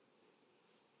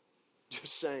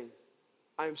just saying,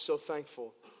 I am so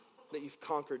thankful that you've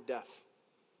conquered death?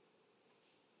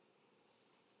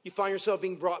 You find yourself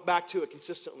being brought back to it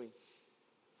consistently.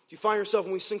 Do you find yourself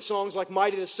when we sing songs like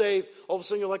Mighty to Save, all of a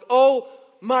sudden you're like, oh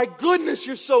my goodness,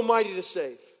 you're so mighty to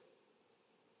save?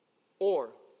 Or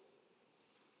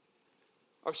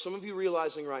are some of you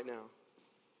realizing right now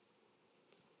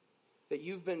that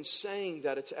you've been saying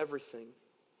that it's everything?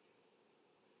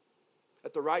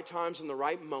 At the right times, in the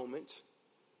right moment,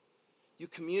 you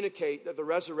communicate that the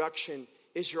resurrection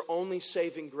is your only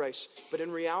saving grace. But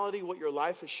in reality, what your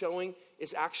life is showing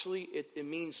is actually, it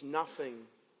means nothing.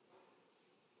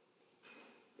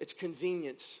 It's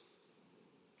convenience.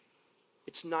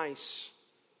 It's nice.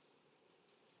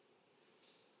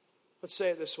 Let's say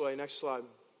it this way. Next slide.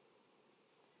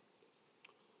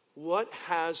 What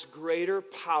has greater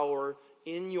power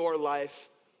in your life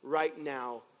right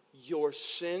now? Your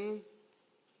sin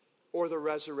or the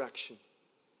resurrection?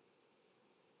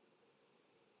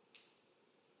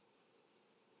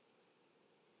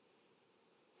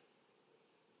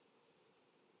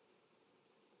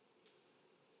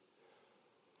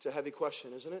 It's a heavy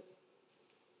question, isn't it?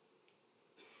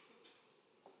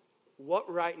 What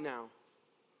right now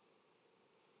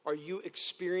are you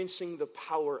experiencing the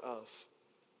power of?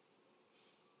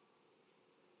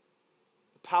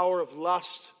 The power of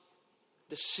lust,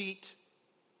 deceit,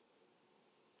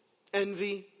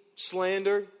 envy,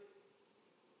 slander,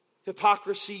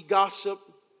 hypocrisy, gossip,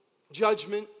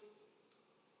 judgment.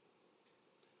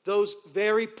 Those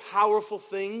very powerful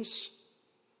things.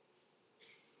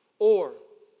 Or,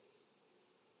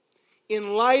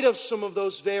 in light of some of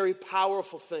those very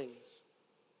powerful things,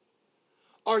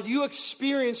 are you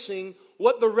experiencing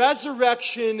what the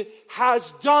resurrection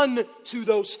has done to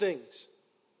those things?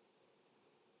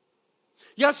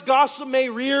 Yes, gossip may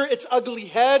rear its ugly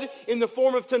head in the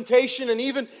form of temptation and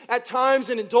even at times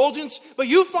an indulgence, but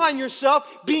you find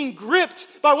yourself being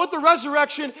gripped by what the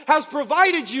resurrection has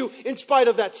provided you in spite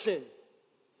of that sin.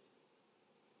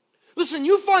 Listen,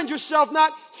 you find yourself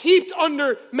not heaped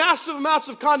under massive amounts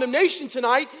of condemnation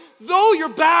tonight, though you're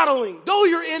battling, though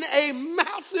you're in a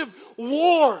massive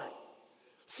war.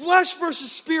 Flesh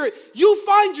versus spirit. You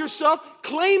find yourself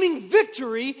claiming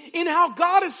victory in how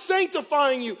God is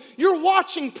sanctifying you. You're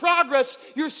watching progress.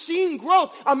 You're seeing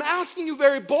growth. I'm asking you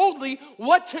very boldly,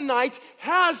 what tonight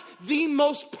has the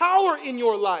most power in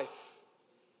your life?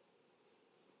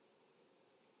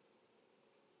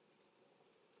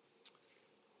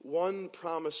 One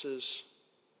promises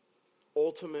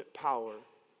ultimate power,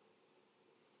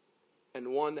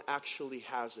 and one actually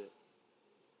has it.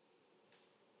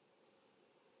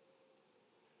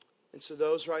 And so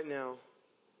those right now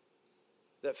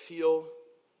that feel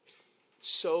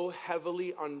so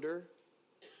heavily under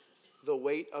the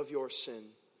weight of your sin,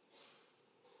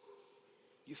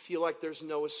 you feel like there's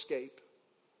no escape.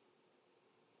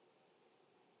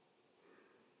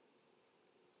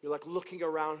 You're like looking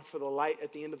around for the light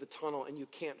at the end of the tunnel and you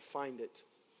can't find it.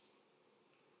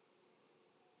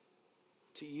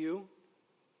 To you,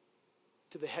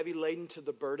 to the heavy laden, to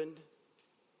the burdened,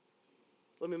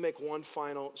 let me make one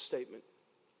final statement.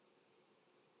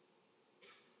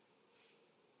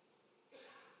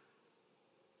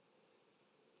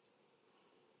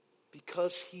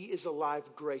 because he is alive,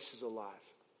 grace is alive.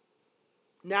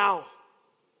 Now,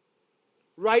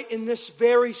 right in this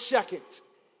very second,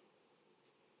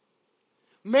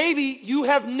 maybe you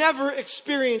have never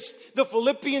experienced the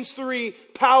Philippians 3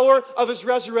 power of his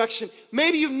resurrection.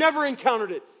 Maybe you've never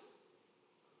encountered it.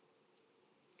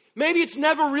 Maybe it's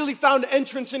never really found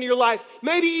entrance into your life.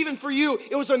 Maybe even for you,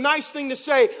 it was a nice thing to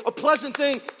say, a pleasant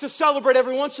thing to celebrate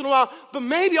every once in a while. But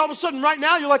maybe all of a sudden right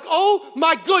now you're like, oh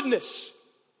my goodness.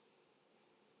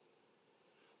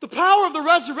 The power of the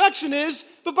resurrection is,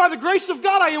 but by the grace of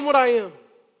God I am what I am.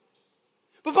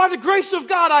 But by the grace of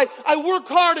God, I work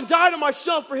hard and die to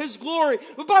myself for his glory.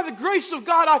 But by the grace of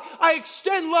God, I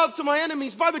extend love to my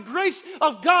enemies. By the grace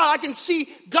of God, I can see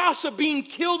gossip being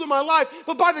killed in my life.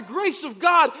 But by the grace of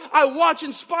God, I watch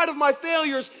in spite of my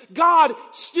failures, God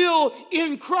still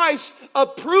in Christ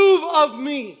approve of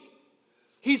me.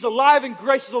 He's alive and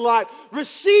grace is alive.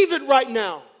 Receive it right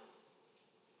now.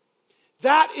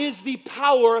 That is the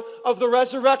power of the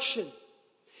resurrection.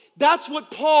 That's what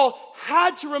Paul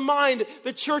had to remind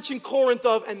the church in Corinth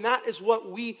of, and that is what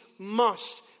we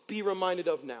must be reminded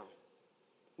of now.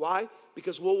 Why?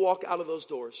 Because we'll walk out of those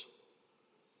doors.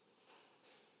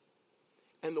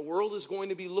 And the world is going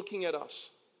to be looking at us.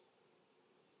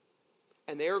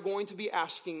 And they are going to be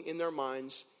asking in their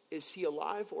minds, is he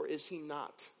alive or is he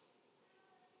not?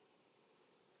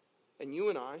 And you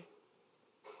and I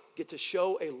get to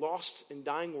show a lost and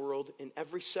dying world in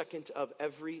every second of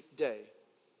every day.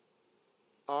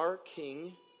 Our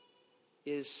King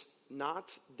is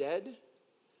not dead.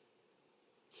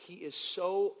 He is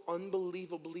so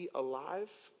unbelievably alive.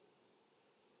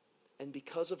 And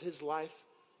because of his life,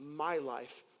 my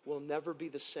life will never be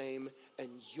the same, and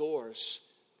yours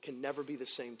can never be the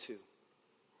same too.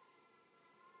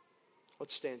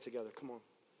 Let's stand together. Come on.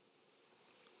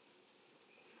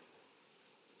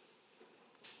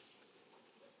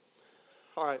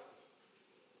 All right.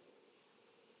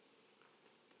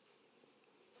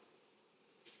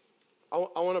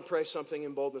 I want to pray something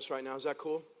in boldness right now. Is that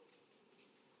cool?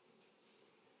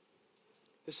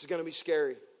 This is going to be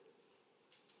scary.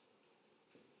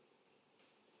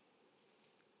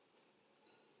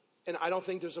 And I don't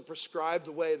think there's a prescribed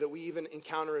way that we even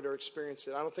encounter it or experience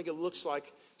it. I don't think it looks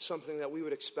like something that we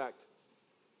would expect.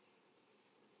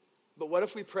 But what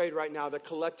if we prayed right now that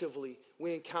collectively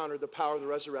we encountered the power of the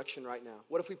resurrection right now?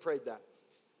 What if we prayed that?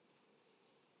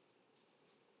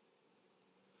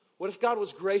 What if God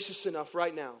was gracious enough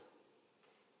right now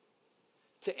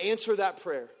to answer that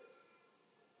prayer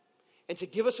and to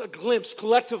give us a glimpse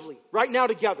collectively, right now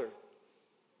together,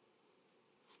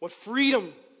 what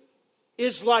freedom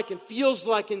is like and feels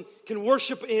like and can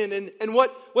worship in, and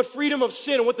what freedom of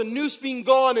sin and what the noose being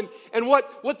gone and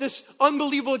what this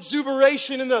unbelievable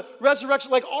exuberation in the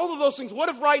resurrection, like all of those things. What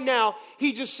if right now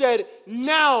he just said,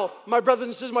 now, my brothers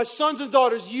and sisters, my sons and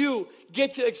daughters, you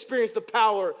get to experience the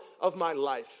power of my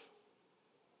life.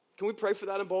 Can we pray for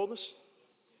that in boldness?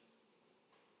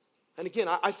 And again,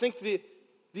 I think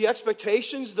the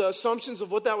expectations, the assumptions of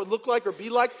what that would look like or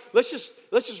be like, let's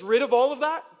just rid of all of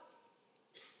that.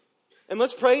 And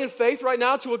let's pray in faith right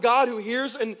now to a God who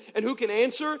hears and who can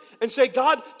answer and say,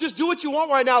 God, just do what you want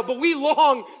right now, but we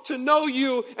long to know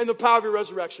you and the power of your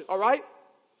resurrection, all right?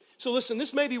 So listen,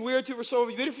 this may be weird too for some of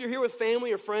you, but if you're here with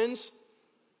family or friends,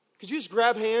 could you just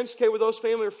grab hands, okay, with those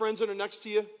family or friends that are next to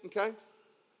you, okay?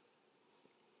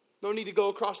 No need to go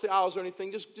across the aisles or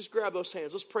anything. Just grab those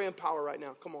hands. Let's pray in power right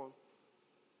now. Come on.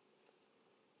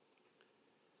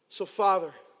 So,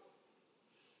 Father,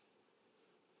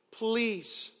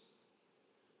 please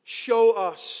show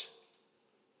us.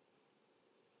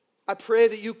 I pray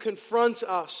that you confront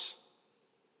us.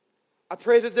 I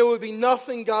pray that there would be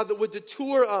nothing, God, that would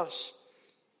deter us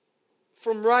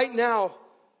from right now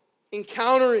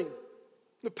encountering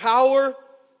the power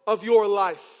of your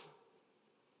life.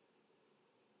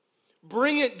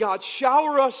 Bring it, God.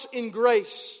 Shower us in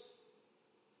grace.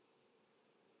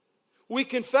 We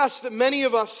confess that many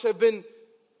of us have been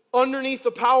underneath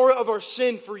the power of our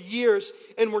sin for years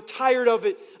and we're tired of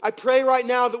it. I pray right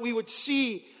now that we would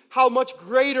see how much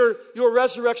greater your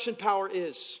resurrection power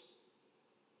is.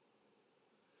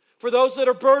 For those that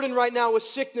are burdened right now with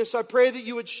sickness, I pray that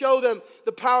you would show them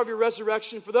the power of your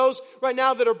resurrection. For those right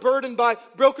now that are burdened by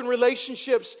broken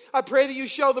relationships, I pray that you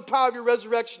show the power of your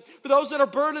resurrection. For those that are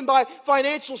burdened by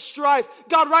financial strife,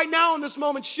 God, right now in this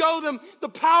moment, show them the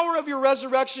power of your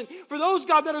resurrection. For those,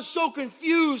 God, that are so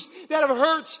confused, that have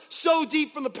hurts so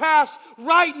deep from the past,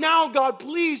 right now, God,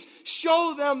 please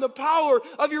show them the power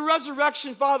of your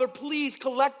resurrection, Father. Please,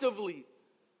 collectively,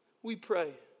 we pray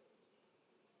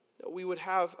that we would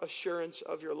have assurance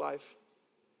of your life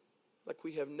like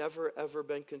we have never, ever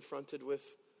been confronted with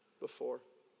before.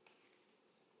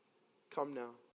 Come now.